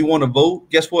and you want to vote,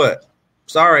 guess what?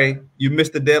 Sorry, you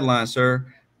missed the deadline, sir.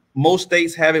 Most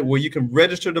states have it where you can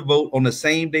register to vote on the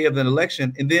same day of an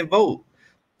election and then vote.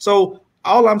 So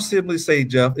all I'm simply saying,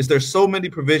 Jeff, is there's so many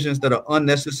provisions that are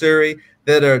unnecessary,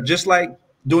 that are just like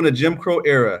during the Jim Crow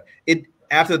era.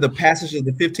 After the passage of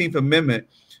the 15th Amendment,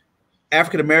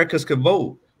 African Americans could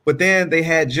vote, but then they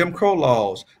had Jim Crow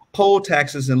laws, poll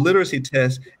taxes, and literacy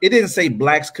tests. It didn't say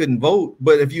blacks couldn't vote,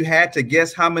 but if you had to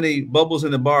guess how many bubbles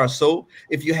in the bar of soap,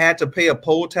 if you had to pay a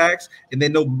poll tax, and they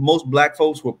know most black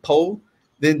folks were poll,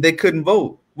 then they couldn't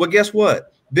vote. Well, guess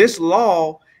what? This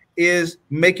law is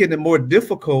making it more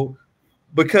difficult,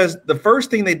 because the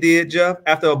first thing they did, Jeff,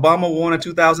 after Obama won in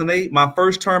 2008, my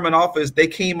first term in office, they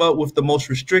came up with the most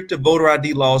restrictive voter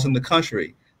ID laws in the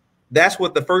country. That's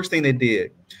what the first thing they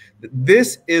did.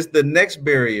 This is the next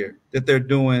barrier that they're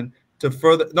doing to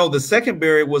further. No, the second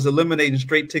barrier was eliminating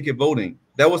straight ticket voting.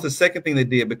 That was the second thing they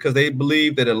did, because they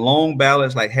believed that in long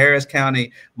ballots like Harris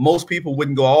County, most people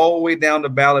wouldn't go all the way down the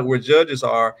ballot where judges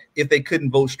are if they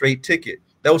couldn't vote straight ticket.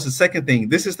 That was the second thing.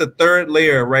 This is the third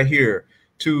layer right here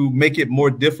to make it more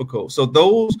difficult.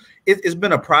 So it's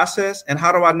been a process. And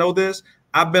how do I know this?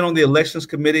 I've been on the elections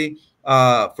committee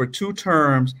for 2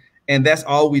 terms, and that's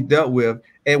all we dealt with.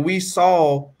 And we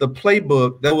saw the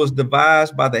playbook that was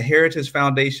devised by the Heritage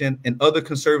Foundation and other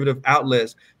conservative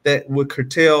outlets that would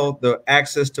curtail the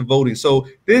access to voting. So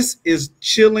this is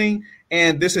chilling,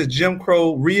 and this is Jim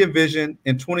Crow re-envisioned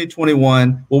in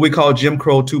 2021, what we call Jim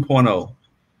Crow 2.0.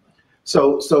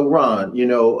 So Ron,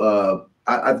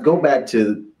 I go back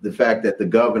to the fact that the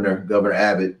Governor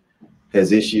Abbott,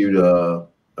 has issued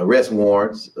arrest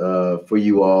warrants for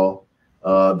you all.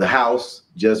 The House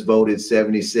just voted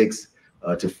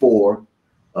 76-4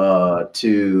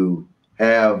 to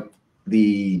have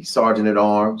the Sergeant at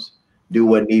Arms do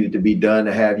what needed to be done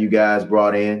to have you guys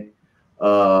brought in,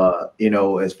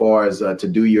 as far as to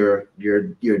do your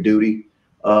duty.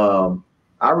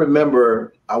 I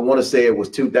remember, I want to say it was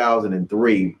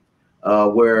 2003,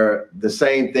 where the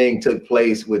same thing took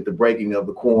place with the breaking of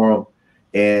the quorum,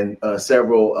 and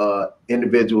several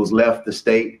individuals left the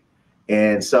state,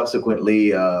 and subsequently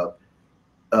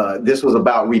this was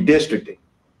about redistricting.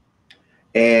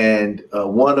 And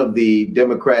one of the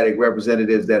Democratic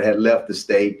representatives that had left the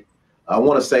state, I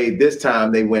want to say this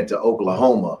time they went to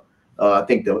Oklahoma. I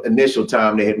think the initial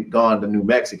time they had gone to New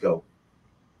Mexico.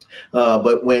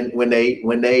 But when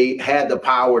they had the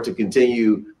power to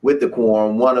continue with the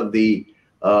quorum, one of the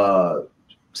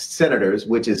senators,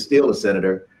 which is still a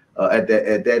senator at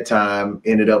that time,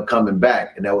 ended up coming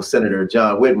back, and that was Senator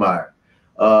John Whitmire.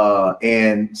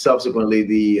 and subsequently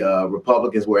the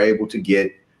Republicans were able to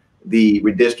get the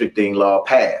redistricting law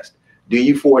passed. Do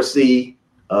you foresee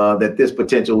that this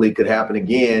potentially could happen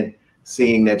again,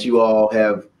 seeing that you all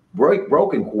have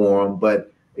broken quorum,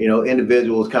 but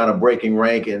individuals kind of breaking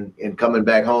rank and coming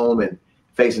back home and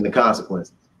facing the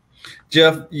consequences?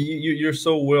 Jeff, you're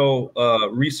so well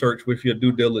researched with your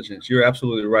due diligence. You're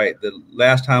absolutely right. The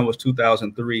last time was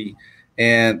 2003,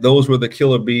 and those were the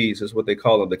killer bees, is what they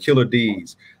call them, the killer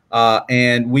Ds.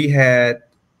 And we had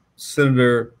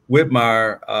Senator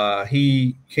Whitmire.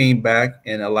 He came back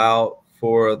and allowed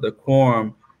for the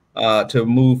quorum to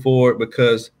move forward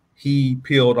because he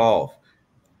peeled off.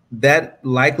 That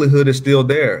likelihood is still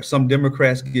there. Some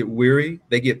Democrats get weary.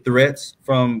 They get threats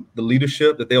from the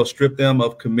leadership that they'll strip them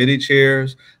of committee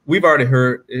chairs. We've already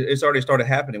heard it's already started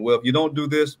happening. Well, if you don't do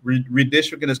this,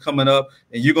 redistricting is coming up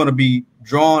and you're going to be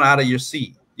drawn out of your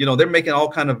seat. They're making all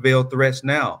kind of veiled threats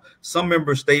now. Some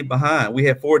members stayed behind. We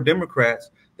had 4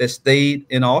 Democrats that stayed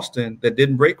in Austin that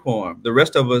didn't break quorum. The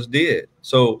rest of us did.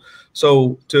 So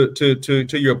to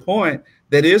your point,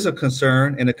 that is a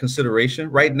concern and a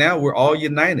consideration. Right now, we're all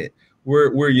united.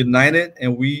 We're united,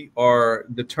 and we are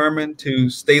determined to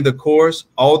stay the course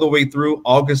all the way through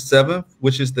August 7th,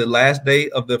 which is the last day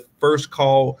of the first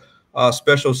call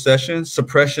special session,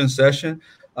 suppression session.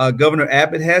 Governor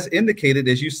Abbott has indicated,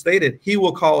 as you stated, he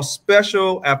will call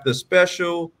special after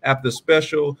special after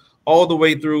special all the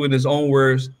way through, in his own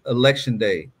words, election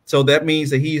day. So that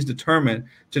means that he is determined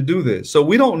to do this. So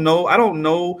we don't know. I don't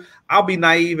know. I'll be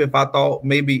naive if I thought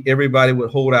maybe everybody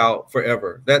would hold out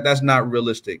forever. That's not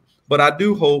realistic. But I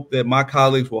do hope that my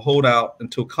colleagues will hold out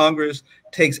until Congress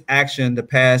takes action to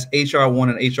pass H.R. 1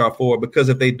 and H.R. 4, because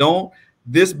if they don't,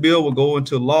 this bill will go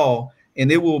into law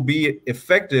and it will be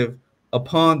effective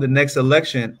upon the next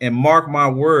election. And mark my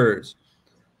words,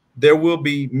 there will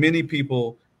be many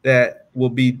people that will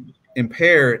be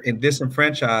impaired and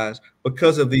disenfranchised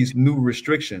because of these new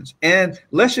restrictions. And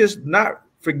let's just not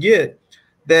forget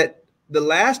that the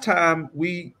last time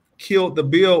we killed the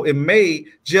bill in May,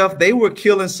 Jeff, they were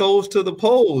killing souls to the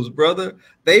polls, brother.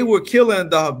 They were killing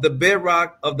the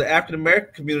bedrock of the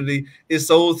African-American community is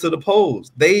souls to the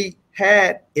polls. They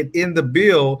had it in the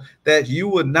bill that you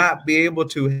would not be able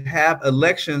to have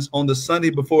elections on the Sunday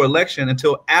before election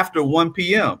until after 1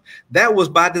 p.m. That was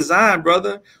by design,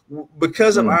 brother,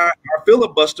 because of our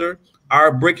filibuster,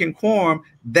 our breaking quorum.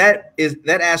 That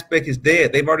aspect is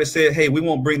dead. They've already said, hey, we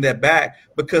won't bring that back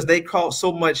because they caused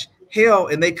so much hell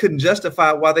and they couldn't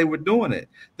justify why they were doing it.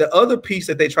 The other piece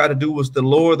that they tried to do was to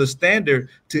lower the standard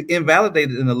to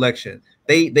invalidate an election.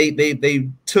 They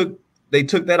took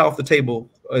that off the table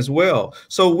as well.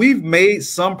 So we've made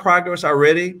some progress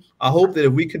already. I hope that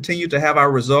if we continue to have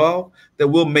our resolve, that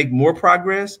we'll make more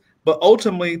progress. But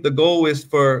ultimately, the goal is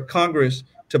for Congress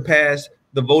to pass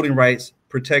the voting rights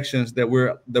protections that we're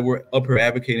up here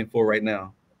advocating for right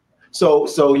now.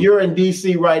 So you're in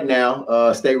D.C. right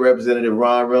now, State Representative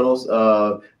Ron Reynolds,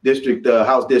 House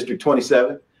District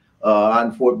 27, out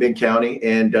in Fort Bend County,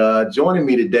 and joining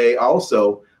me today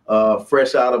also,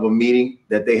 fresh out of a meeting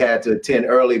that they had to attend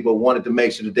early, but wanted to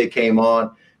make sure that they came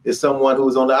on, is someone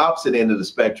who's on the opposite end of the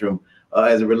spectrum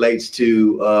as it relates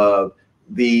to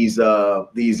these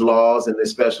laws and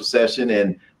this special session,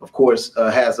 and of course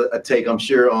has a take, I'm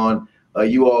sure, on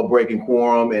you all breaking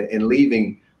quorum and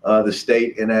leaving the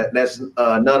state, and that's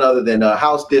none other than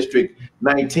House District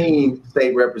 19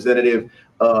 State Representative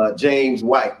James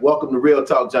White. Welcome to Real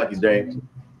Talk Junkies, James.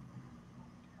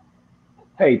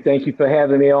 Hey, thank you for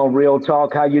having me on Real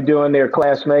Talk. How you doing there,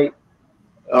 classmate?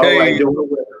 All right, doing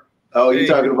well. Oh, you're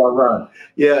talking about Ron.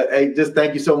 Yeah, hey, just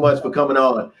thank you so much for coming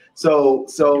on.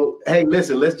 So hey,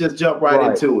 listen, let's just jump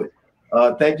right into it.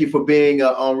 Thank you for being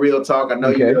on Real Talk. I know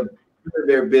you're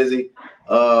very busy,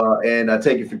 and I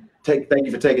thank you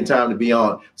for taking time to be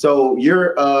on. So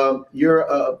you're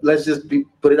let's just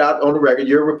put it out on the record.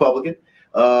 You're a Republican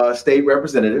state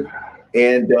representative,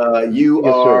 and you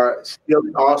are still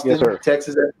in Austin,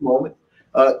 Texas at the moment.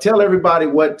 Tell everybody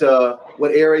what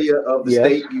area of the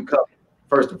state you cover,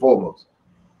 first and foremost.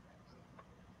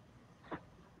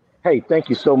 Hey, thank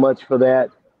you so much for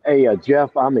that. Hey,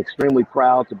 Jeff, I'm extremely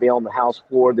proud to be on the House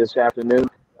floor this afternoon.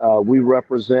 We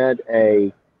represent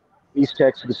a East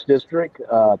Texas district,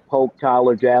 Polk,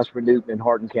 Tyler, Jasper, Newton, and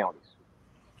Hardin counties.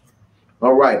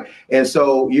 All right. And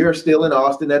so you're still in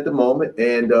Austin at the moment,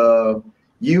 and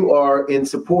you are in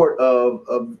support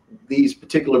of these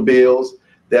particular bills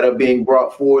that are being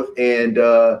brought forth and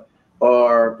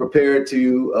are prepared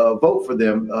to vote for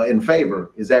them in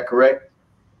favor. Is that correct?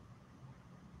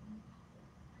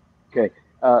 Okay.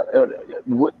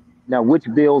 Now, which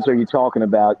bills are you talking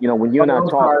about? You know, when you and I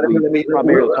talked, we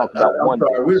primarily talked about one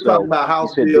bill. We were talking about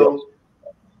House bills,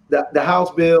 the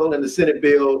House bill and the Senate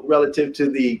bill relative to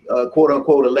the quote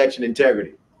unquote election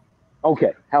integrity.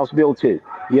 Okay, House Bill 2.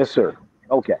 Yes, sir.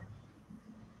 Okay.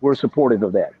 We're supportive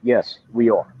of that. Yes, we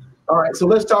are. All right, so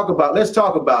let's talk about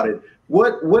it.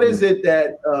 What is it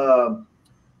that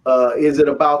is it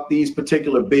about these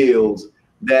particular bills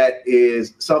that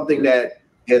is something that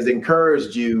has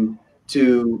encouraged you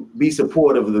to be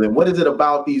supportive of them? What is it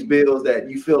about these bills that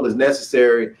you feel is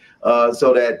necessary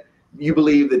so that you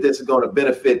believe that this is going to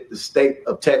benefit the state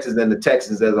of Texas and the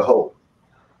Texans as a whole?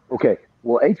 Okay.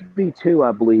 Well, HB 2,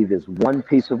 I believe, is one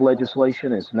piece of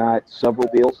legislation. It's not several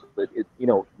bills, but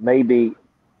maybe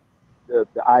the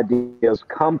ideas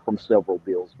come from several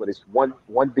bills, but it's one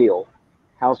bill,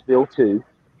 House Bill 2.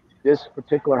 This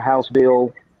particular House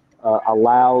bill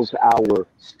allows our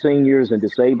seniors and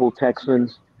disabled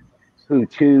Texans who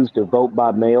choose to vote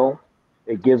by mail.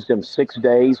 It gives them 6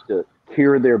 days to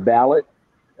cure their ballot.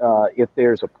 If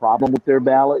there's a problem with their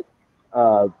ballot,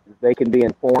 they can be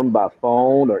informed by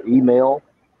phone or email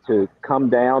to come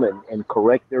down and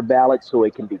correct their ballot so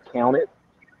it can be counted.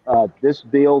 This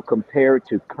bill, compared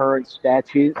to current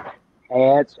statute,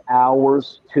 adds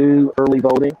hours to early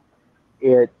voting.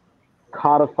 It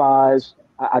codifies,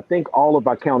 I think all of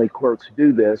our county clerks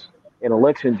do this and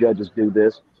election judges do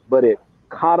this, but it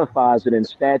codifies it in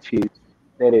statute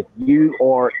that if you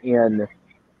are in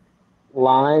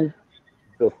line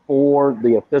before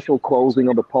the official closing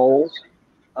of the polls,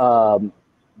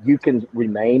 you can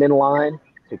remain in line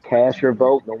to cast your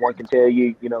vote. No one can tell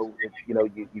you,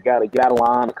 you got to get out of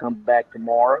line and come back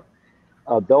tomorrow.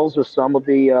 Those are some of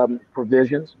the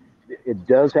provisions. It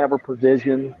does have a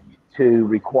provision to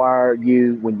require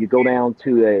you, when you go down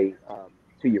to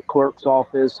your clerk's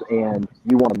office and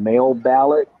you want a mail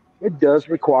ballot, it does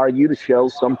require you to show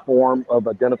some form of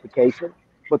identification.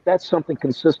 But that's something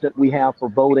consistent we have for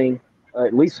voting,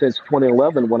 at least since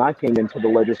 2011 when I came into the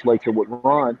legislature with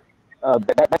Ron.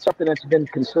 That's something that's been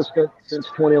consistent since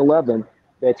 2011,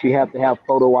 that you have to have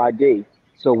photo ID.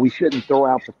 So we shouldn't throw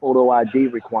out the photo ID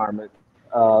requirement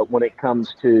when it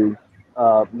comes to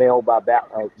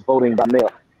voting by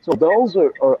mail. So those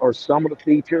are some of the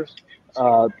features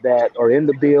that are in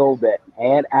the bill that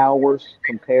add hours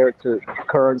compared to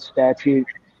current statute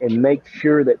and make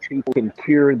sure that people can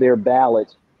cure their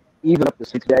ballots even up to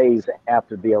 6 days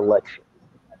after the election.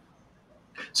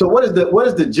 So what is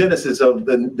the genesis of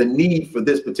the need for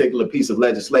this particular piece of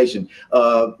legislation?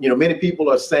 Many people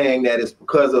are saying that it's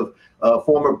because of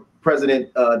former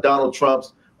President Donald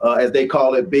Trump's, as they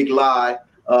call it, big lie,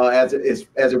 as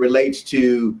it relates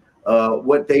to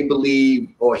what they believe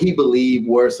or he believed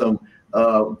were some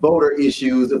voter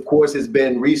issues. Of course, it's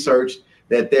been researched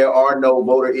that there are no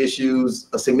voter issues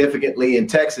significantly in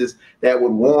Texas that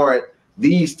would warrant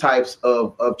these types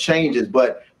of changes.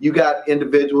 But you got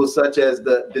individuals such as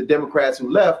the Democrats who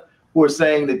left who are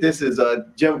saying that this is a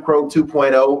Jim Crow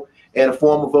 2.0 and a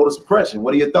form of voter suppression.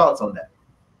 What are your thoughts on that?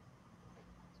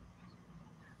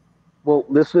 Well,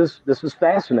 this is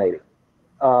fascinating.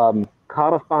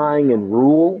 Codifying in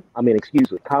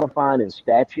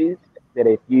statute that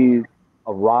if you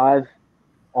arrive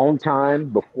on time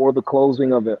before the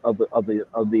closing of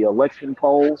the election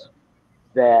polls,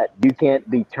 that you can't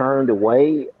be turned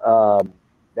away.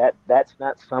 That's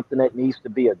not something that needs to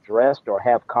be addressed or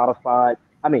have codified.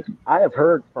 I mean, I have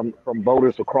heard from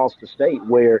voters across the state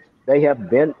where they have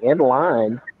been in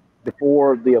line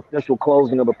before the official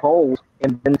closing of the polls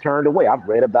and been turned away. I've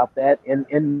read about that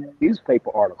in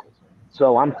newspaper articles.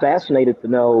 So I'm fascinated to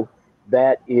know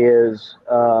that is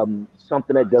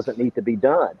something that doesn't need to be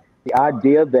done. The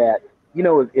idea that,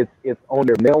 if on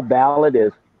your mail ballot,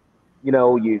 if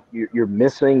you're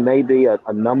missing maybe a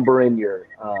number in your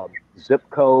zip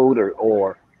code,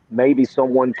 or maybe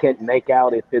someone can't make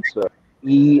out if it's a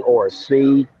E or a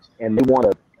C, and they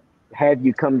want to have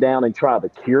you come down and try to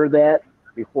cure that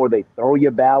before they throw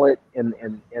your ballot in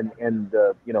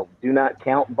the do not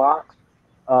count box.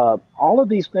 All of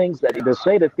these things that to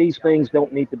say that these things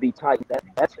don't need to be tightened,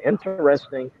 that's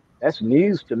interesting. That's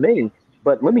news to me.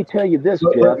 But let me tell you this,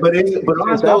 Jeff. But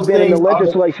aren't those things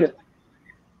legislation?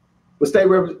 But State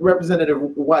Representative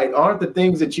White, aren't the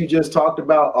things that you just talked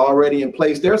about already in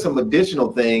place? There are some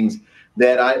additional things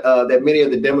that that many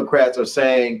of the Democrats are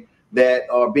saying that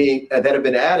have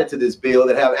been added to this bill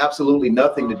that have absolutely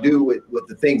nothing to do with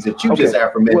the things that you just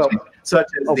aforementioned, such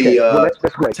as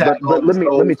that's great. But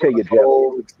let me tell you,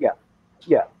 Jeff.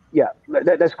 Yeah,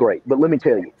 that's great. But let me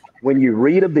tell you, when you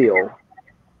read a bill,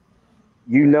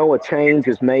 a change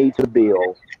is made to the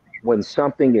bill when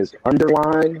something is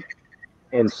underlined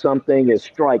and something is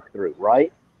strike through,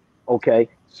 right? Okay,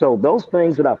 so those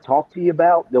things that I've talked to you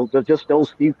about, they're just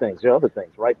those few things. There are other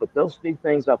things, right? But those few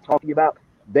things I've talked to you about,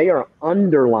 they are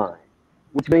underlined,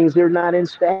 which means they're not in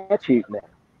statute now.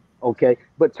 Okay,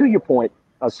 but to your point,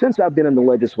 since I've been in the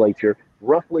legislature,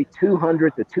 roughly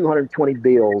 200 to 220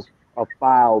 bills are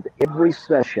filed every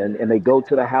session, and they go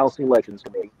to the House Elections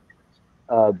Committee.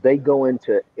 They go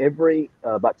into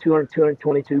about 200,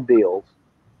 222 bills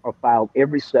are filed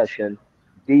every session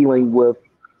dealing with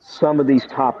some of these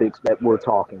topics that we're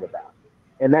talking about.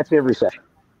 And that's every session.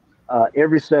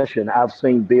 Every session, I've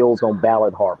seen bills on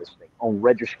ballot harvesting, on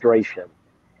registration,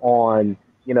 on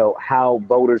how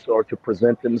voters are to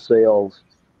present themselves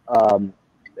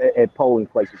at polling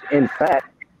places. In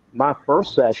fact, my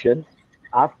first session,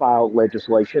 I filed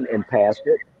legislation and passed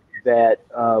it that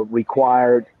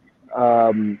required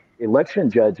election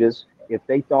judges, if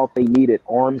they thought they needed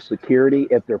armed security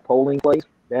at their polling place,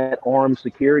 that armed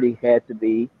security has to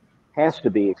be,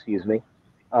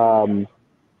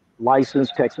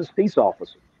 licensed Texas peace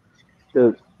officers.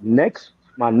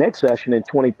 My next session in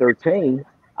 2013,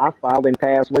 I filed and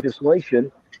passed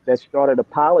legislation that started a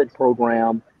pilot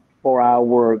program for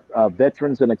our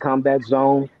veterans in a combat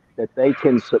zone, that they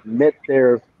can submit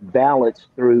their ballots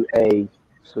through a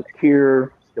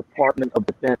secure Department of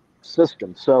Defense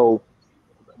system. So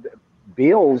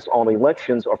bills on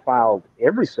elections are filed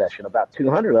every session, about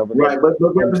 200 of them. Right, but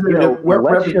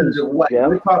Representative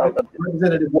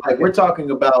White, we're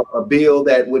talking about a bill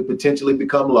that would potentially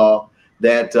become law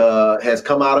that has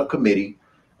come out of committee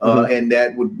and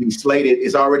that would be slated.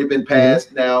 It's already been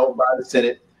passed now by the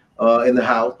Senate in the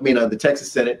House, the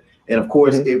Texas Senate. And of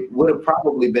course, it would have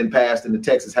probably been passed in the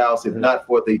Texas House if not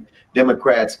for the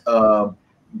Democrats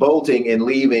bolting and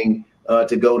leaving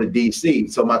to go to D.C.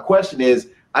 So my question is,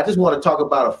 I just want to talk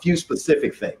about a few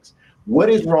specific things. What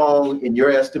is wrong in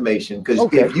your estimation? Because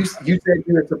if you said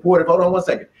you're supportive, hold on one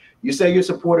second. You say you're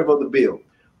supportive of the bill.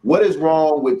 What is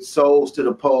wrong with souls to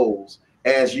the polls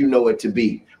as you know it to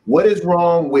be? What is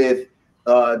wrong with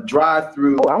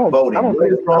drive-through voting? I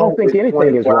don't think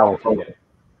anything is wrong with it.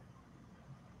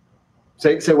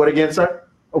 Say what again, sir?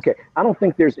 Okay, I don't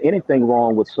think there's anything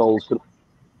wrong with souls to.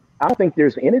 I don't think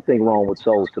there's anything wrong with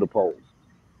souls to the polls.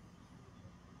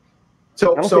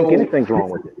 So I don't think anything's wrong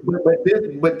with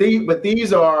it. But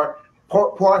these are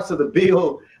parts of the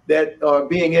bill that are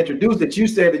being introduced that you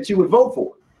said that you would vote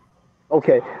for.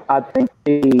 Okay, I think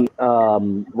the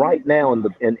right now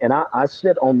I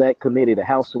sit on that committee, the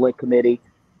House Select Committee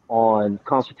on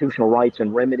Constitutional Rights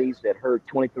and Remedies, that heard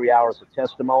 23 hours of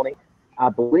testimony. I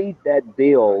believe that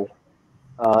bill,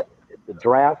 the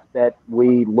draft that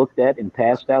we looked at and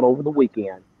passed out over the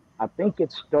weekend, I think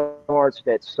it starts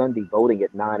that Sunday voting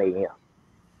at 9 a.m.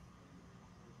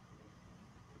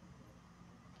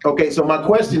 Okay, so my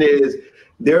question is,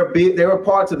 there are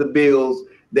parts of the bills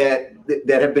that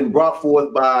have been brought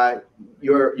forth by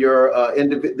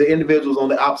the individuals on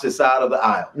the opposite side of the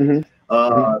aisle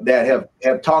that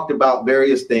have talked about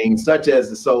various things, such as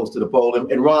the souls to the poll.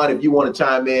 And Ron, if you want to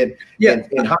chime in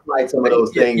and highlight some of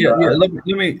those things.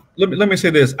 Let me say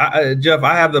this, Jeff.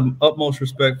 I have the utmost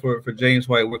respect for James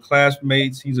White. We're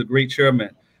classmates. He's a great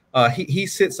chairman. He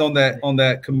sits on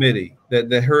that committee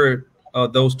that heard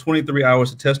those 23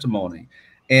 hours of testimony.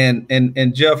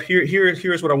 And Jeff,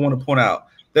 here's what I want to point out.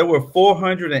 There were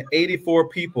 484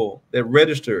 people that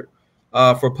registered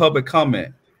for public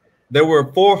comment. There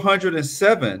were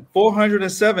 407,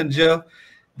 Jeff,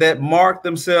 that marked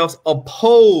themselves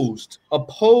opposed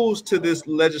to this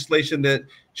legislation that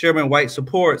Chairman White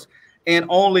supports, and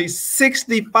only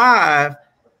 65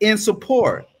 in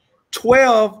support,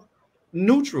 12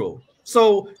 neutral.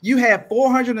 So you had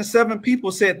 407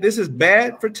 people said this is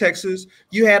bad for Texas.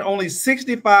 You had only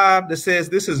 65 that says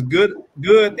this is good,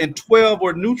 and 12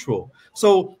 were neutral.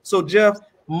 So Jeff,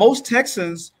 most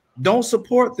Texans don't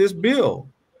support this bill.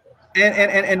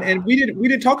 And we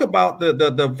didn't talk about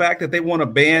the fact that they want to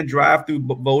ban drive-through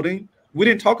voting. We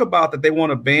didn't talk about that they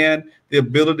want to ban the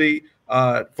ability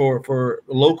for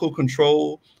local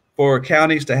control for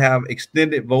counties to have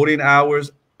extended voting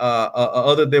hours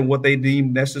other than what they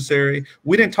deem necessary.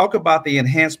 We didn't talk about the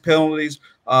enhanced penalties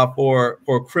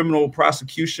for criminal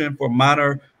prosecution for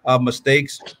minor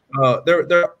mistakes.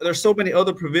 There's so many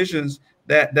other provisions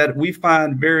that we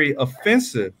find very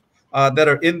offensive that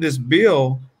are in this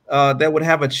bill. That would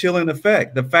have a chilling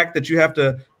effect. The fact that you have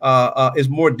to is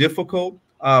more difficult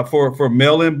for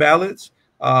mail-in ballots.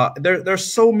 There's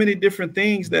so many different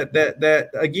things that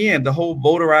again, the whole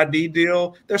voter ID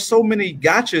deal. There's so many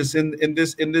gotchas in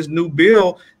this new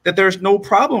bill that there's no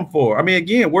problem for. I mean,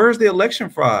 again, where's the election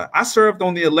fraud? I served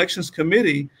on the elections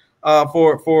committee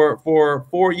for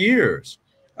 4 years.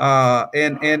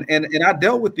 And I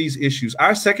dealt with these issues.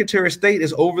 Our Secretary of State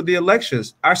is over the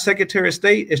elections. Our Secretary of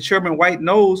State, as Chairman White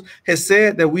knows, has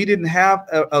said that we didn't have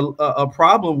a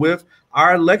problem with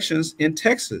our elections in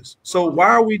Texas. So why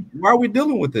are we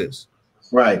dealing with this?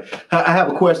 Right. I have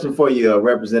a question for you,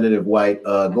 Representative White.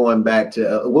 Going back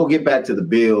to, we'll get back to the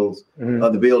bills,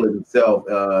 the bill itself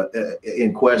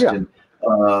in question.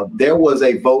 Yeah. There was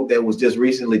a vote that was just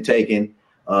recently taken.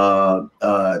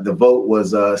 The vote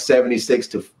was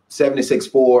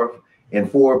 76-4 and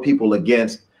 4 people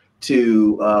against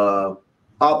to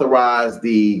authorize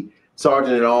the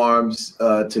Sergeant at Arms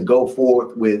to go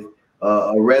forth with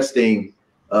arresting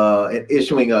and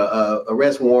issuing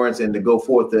arrest warrants and to go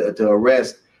forth to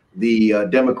arrest the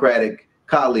Democratic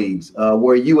colleagues.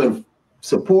 Were you in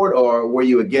support or were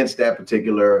you against that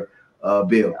particular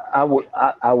bill? I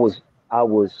was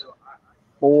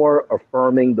for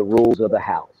affirming the rules of the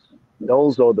House.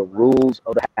 Those are the rules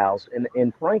of the House,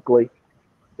 and frankly,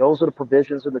 those are the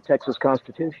provisions of the Texas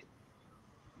Constitution.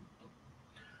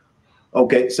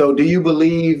 Okay, so do you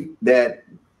believe that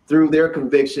through their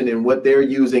conviction and what they're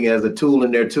using as a tool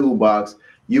in their toolbox,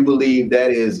 you believe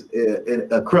that is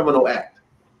a criminal act?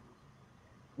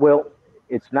 Well,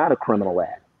 it's not a criminal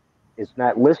act. It's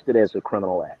not listed as a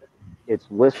criminal act. It's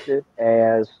listed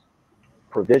as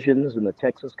provisions in the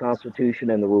Texas Constitution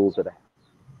and the rules of the House.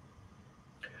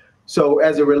 So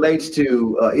as it relates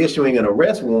to issuing an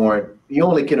arrest warrant, you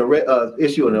only can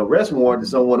issue an arrest warrant to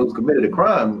someone who's committed a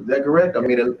crime. Is that correct? I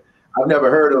mean, I've never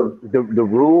heard of the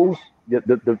rules.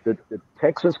 The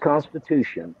Texas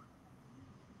Constitution,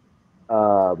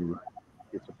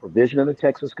 it's a provision in the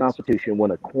Texas Constitution.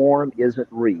 When a quorum isn't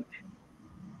reached,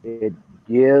 it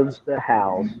gives the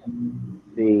House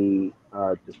the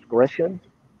discretion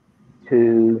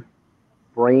to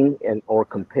bring or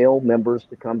compel members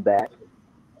to come back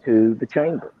to the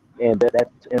chamber. And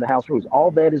that's in the House rules.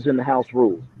 All that is in the House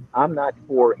rules. I'm not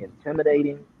for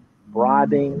intimidating,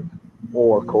 bribing,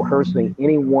 or coercing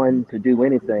anyone to do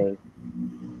anything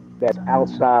that's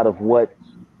outside of what,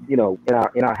 in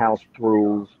our House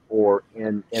rules or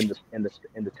in the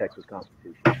Texas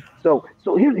Constitution. So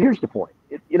here's the point.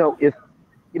 If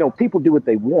people do what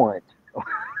they want,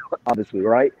 obviously,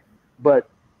 right? But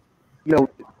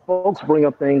folks bring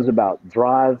up things about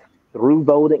drive-through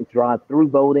voting,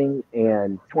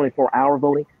 and 24-hour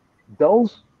voting.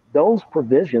 Those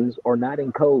provisions are not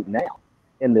in code now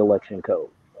in the election code.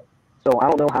 So I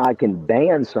don't know how I can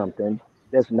ban something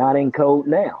that's not in code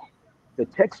now. The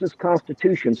Texas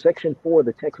Constitution, Section 4 of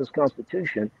the Texas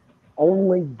Constitution,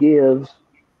 only gives,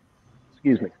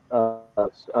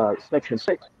 Section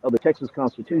 6 of the Texas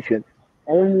Constitution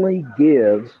only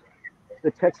gives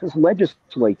the Texas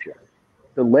legislature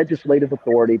the legislative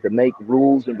authority to make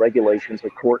rules and regulations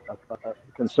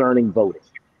concerning voting.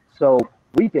 So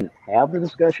we can have the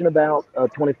discussion about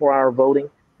 24-hour voting.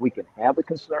 We can have the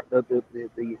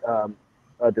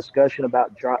discussion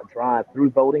about drive-through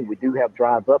voting. We do have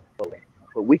drive-up voting,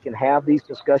 but we can have these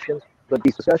discussions. But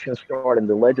these discussions start in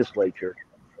the legislature,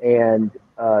 and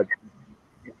or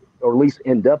at least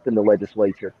end up in the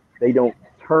legislature. They don't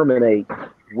terminate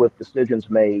with decisions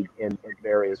made in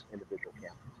various individual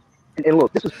counties. And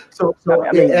look, this is just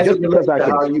because I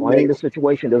can explain the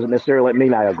situation doesn't necessarily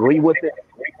mean I agree with it.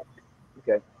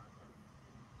 Okay.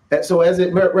 So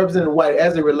Representative White,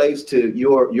 as it relates to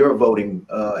your voting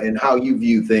and how you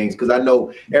view things, because I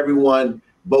know everyone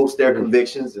votes their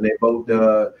convictions and they vote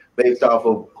based off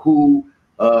of who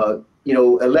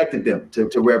elected them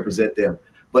to represent them.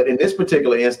 But in this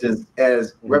particular instance,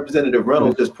 as Representative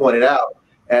Reynolds just pointed out,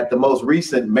 at the most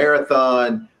recent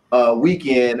marathon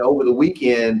weekend, over the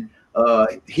weekend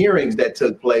hearings that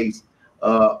took place,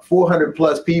 400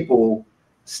 plus people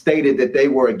stated that they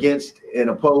were against and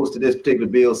opposed to this particular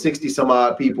bill. 60 some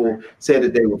odd people said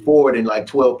that they were for it, and like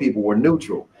 12 people were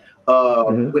neutral.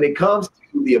 When it comes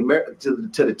to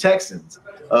the Texans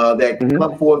that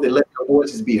come forth and let their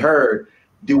voices be heard,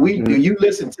 do you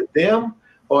listen to them,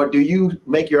 or do you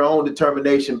make your own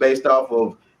determination based off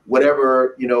of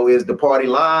whatever is the party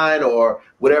line or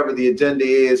whatever the agenda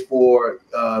is for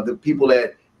the people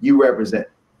that you represent?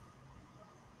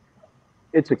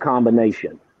 It's a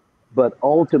combination, but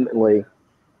ultimately,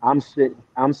 I'm sent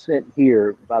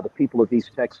here by the people of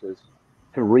East Texas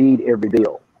to read every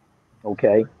bill.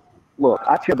 Okay, look,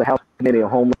 I chair the House Committee on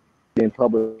Homeland and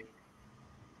Public.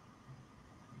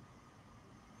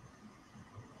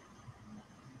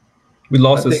 We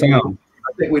lost the sound.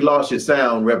 I think we lost your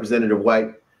sound, Representative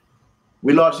White.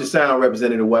 We lost your sound,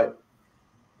 Representative White.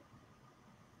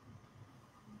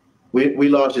 We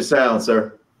lost your sound,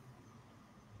 sir.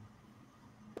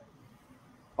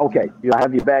 Okay, do I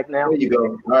have you back now? There you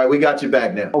go. All right, we got you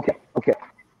back now. Okay.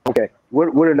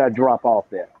 Where did I drop off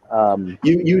at?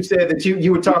 You said that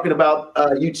you were talking about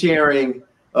you chairing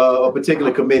a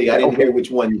particular committee. I didn't hear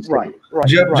which one you said. Right.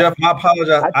 Jeff, I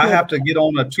apologize. I have to get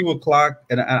on at 2:00,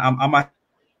 and I might.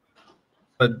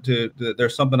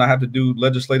 There's something I have to do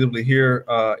legislatively here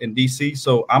in DC,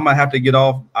 so I might have to get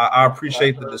off. I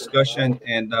appreciate the discussion,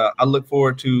 and I look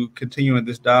forward to continuing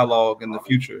this dialogue in the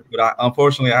future. But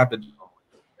unfortunately, I have to.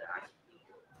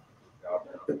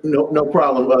 No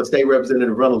problem, State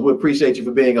Representative Reynolds. We appreciate you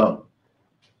for being on.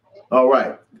 All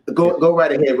right, go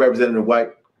right ahead, Representative White.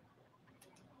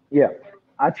 Yeah,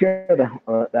 I chair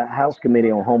the House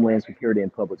Committee on Homeland Security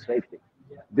and Public Safety.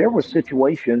 There were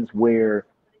situations where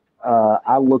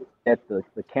I looked at the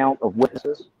count of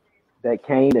witnesses that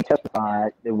came and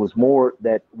testified. There was more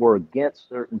that were against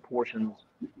certain portions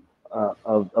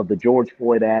of the George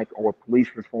Floyd Act or police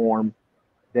reform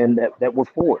than that were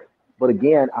for it. But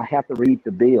again, I have to read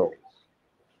the bills,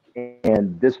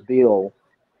 and this bill,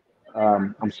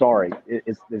 I'm sorry,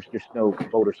 there's just no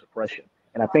voter suppression.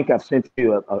 And I think I've sent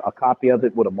you a copy of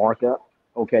it with a markup.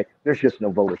 Okay, there's just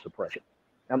no voter suppression.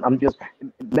 I'm just,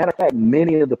 matter of fact,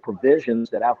 many of the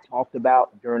provisions that I've talked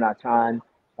about during our time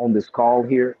on this call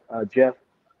here, Jeff,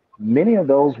 many of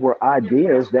those were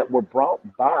ideas that were brought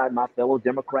by my fellow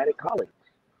Democratic colleagues.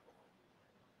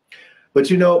 But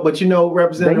you know,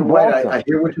 Representative White, I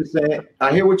hear what you're saying.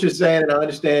 I hear what you're saying, and I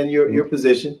understand your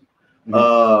position.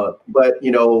 But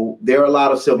you know, there are a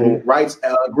lot of civil rights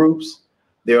groups.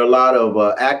 There are a lot of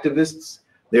activists.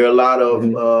 There are a lot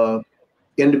of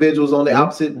individuals on the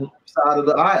opposite side of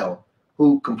the aisle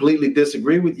who completely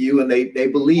disagree with you, and they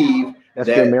believe that's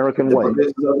that the American way.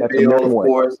 Provisions of the bill, of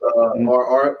course,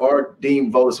 are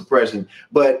deemed voter suppression.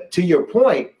 But to your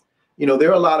point, you know, there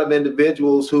are a lot of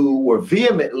individuals who were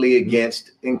vehemently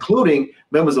against, including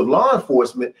members of law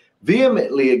enforcement,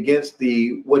 vehemently against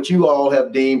what you all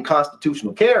have deemed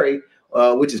constitutional carry,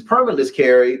 which is permitless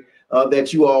carry,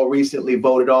 that you all recently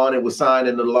voted on and was signed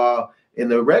into law in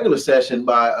the regular session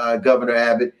by Governor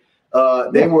Abbott.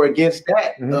 They were against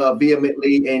that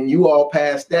vehemently, and you all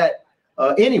passed that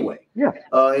anyway.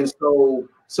 And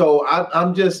so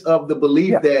I'm just of the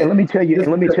belief that. And let me tell you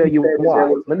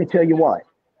why. Let me tell you why.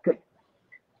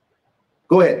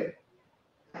 Go ahead.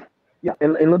 Yeah,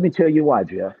 and let me tell you why,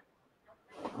 Jeff.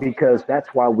 Because that's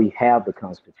why we have the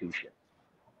Constitution.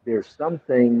 There's some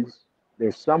things,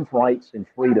 there's some rights and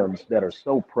freedoms that are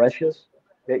so precious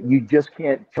that you just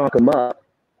can't chunk them up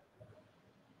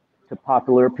to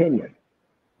popular opinion.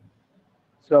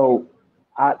 So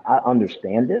I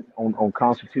understand it on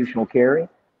constitutional carry,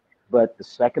 but the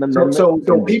Second Amendment. So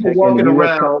people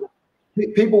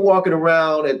walking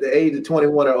around at the age of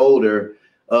 21 or older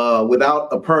without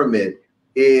a permit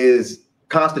is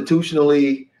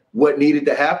constitutionally what needed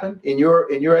to happen in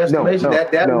your estimation?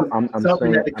 I'm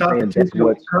something that the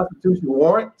Constitution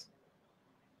warrants?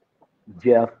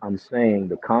 Jeff, I'm saying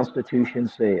the Constitution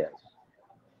says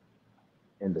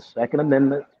in the Second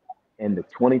Amendment and the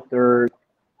 23rd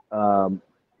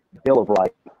Bill of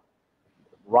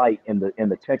Rights, in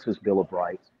the Texas Bill of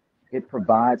Rights, it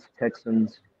provides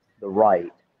Texans the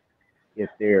right, if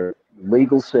they're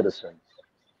legal citizens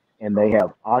and they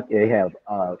have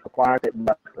acquired that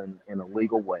weapon in a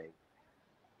legal way,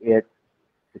 the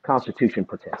Constitution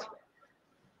protects them.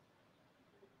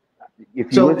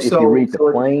 If you read the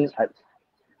plain,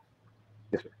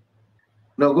 yes, sir.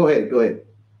 No, go ahead.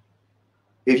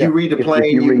 If you read the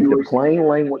plain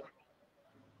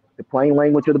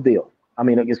language of the bill,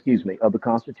 of the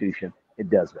Constitution, it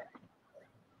does that.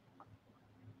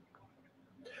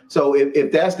 So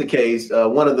if that's the case,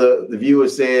 one of the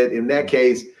viewers said, in that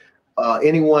case,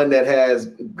 anyone that has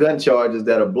gun charges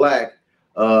that are black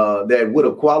that would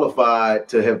have qualified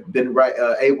to have been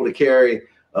able to carry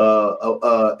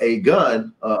a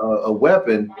gun, a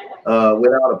weapon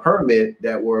without a permit,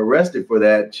 that were arrested for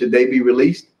that, should they be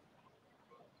released?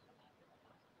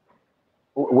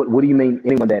 What do you mean?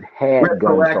 Anyone that had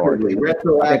gun charges?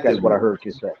 Retroactively. I think that's what I heard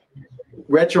you say.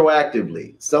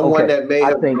 Retroactively, someone that may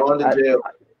have gone to jail.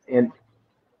 And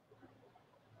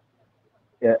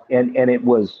it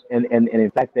was and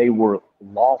in fact they were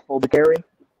lawful to carry.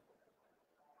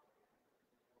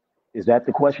 Is that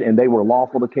the question? And they were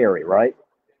lawful to carry, right?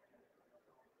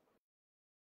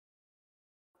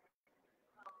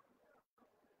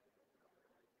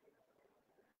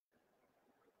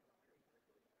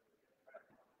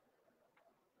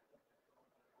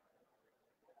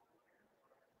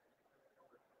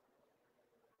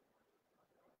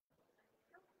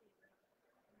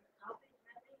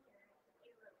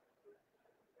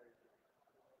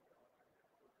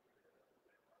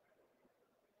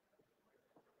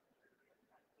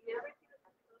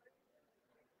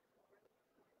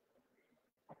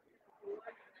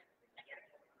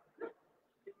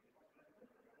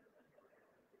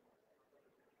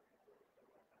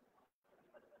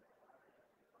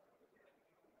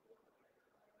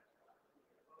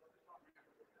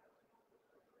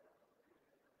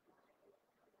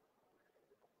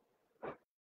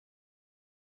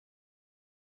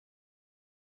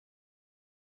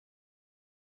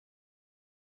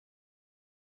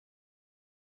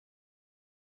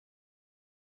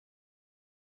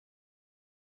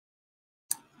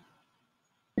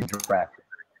 drafted.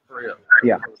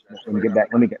 Yeah. Let me get back.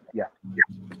 Yeah.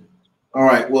 All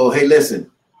right. Well, hey,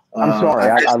 listen. I'm sorry.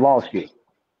 I lost you.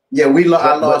 Yeah,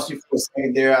 I lost you for a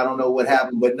second there. I don't know what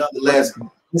happened, but nonetheless,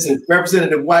 listen,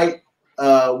 Representative White,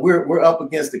 we're up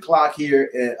against the clock here,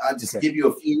 and I just give you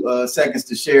a few seconds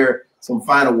to share some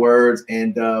final words,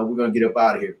 and we're gonna get up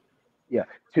out of here. Yeah.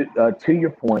 To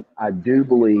your point, I do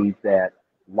believe that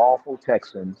lawful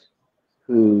Texans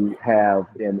who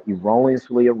have been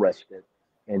erroneously arrested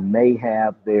and may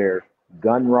have their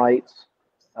gun rights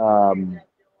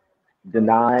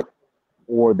denied,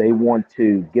 or they want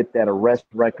to get that arrest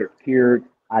record cured,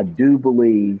 I do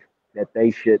believe that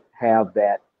they should have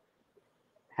that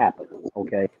happen.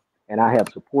 Okay. And I have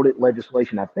supported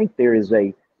legislation. I think there is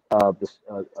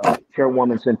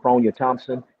Chairwoman Sinfronia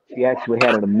Thompson. She actually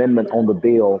had an amendment on the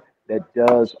bill that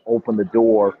does open the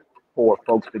door for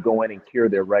folks to go in and cure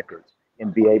their records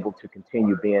and be able to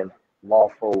continue being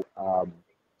lawful,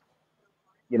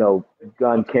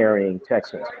 gun carrying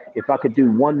Texans. If I could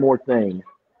do one more thing,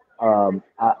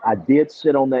 I did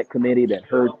sit on that committee that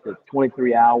heard the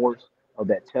 23 hours of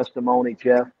that testimony,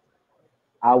 Jeff.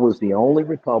 I was the only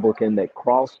Republican that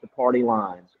crossed the party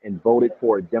lines and voted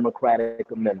for a Democratic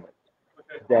amendment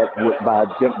that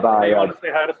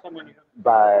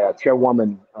by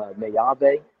Chairwoman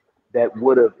Nayave, that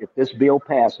would have, if this bill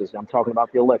passes, I'm talking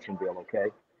about the election bill, okay,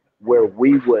 where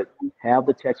we would have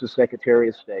the Texas Secretary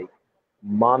of State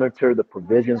monitor the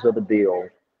provisions of the bill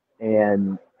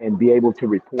and be able to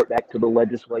report back to the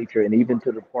legislature and even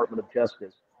to the Department of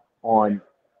Justice on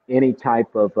any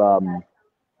type of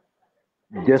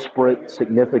disparate,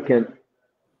 significant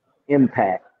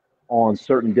impact on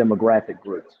certain demographic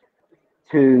groups.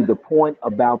 To the point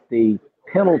about the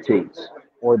penalties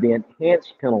or the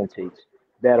enhanced penalties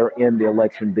that are in the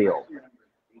election bill,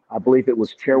 I believe it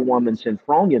was Chairwoman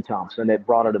Sinfronia Thompson that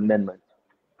brought an amendment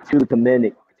to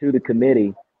the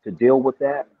committee to deal with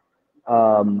that.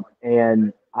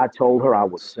 And I told her I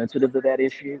was sensitive to that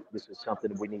issue. This is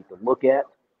something we need to look at.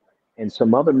 And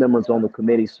some other members on the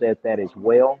committee said that as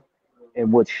well.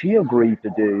 And what she agreed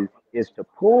to do is to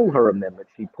pull her amendment.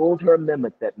 She pulled her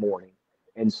amendment that morning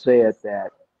and said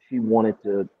that she wanted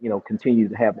to, continue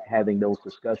to having those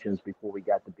discussions before we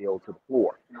got the bill to the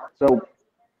floor. So,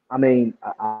 I mean,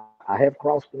 I have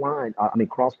crossed the line.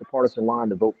 Crossed the partisan line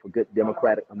to vote for good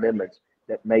Democratic amendments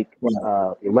that make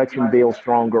election bills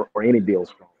stronger or any bill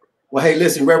stronger. Well, hey,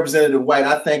 listen, Representative White,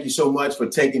 I thank you so much for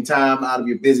taking time out of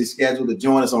your busy schedule to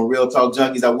join us on Real Talk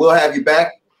Junkies. I will have you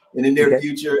back in the near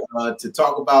future to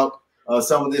talk about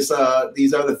some of these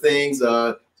other things.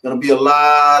 It's going to be a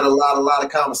lot of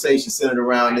conversation centered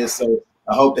around this. So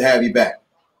I hope to have you back.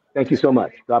 Thank you so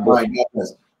much. God bless.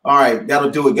 All right, that'll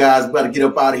do it, guys. We got to get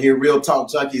up out of here. Real Talk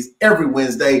Junkies every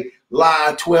Wednesday,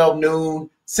 live 12 noon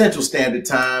Central Standard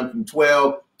Time from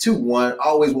 12 to 1.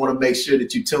 Always want to make sure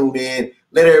that you tune in.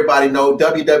 Let everybody know,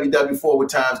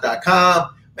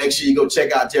 www.forwardtimes.com. Make sure you go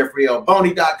check out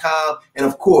JeffreyLBoney.com. And,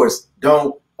 of course,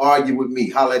 don't argue with me.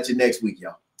 Holla at you next week,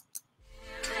 y'all.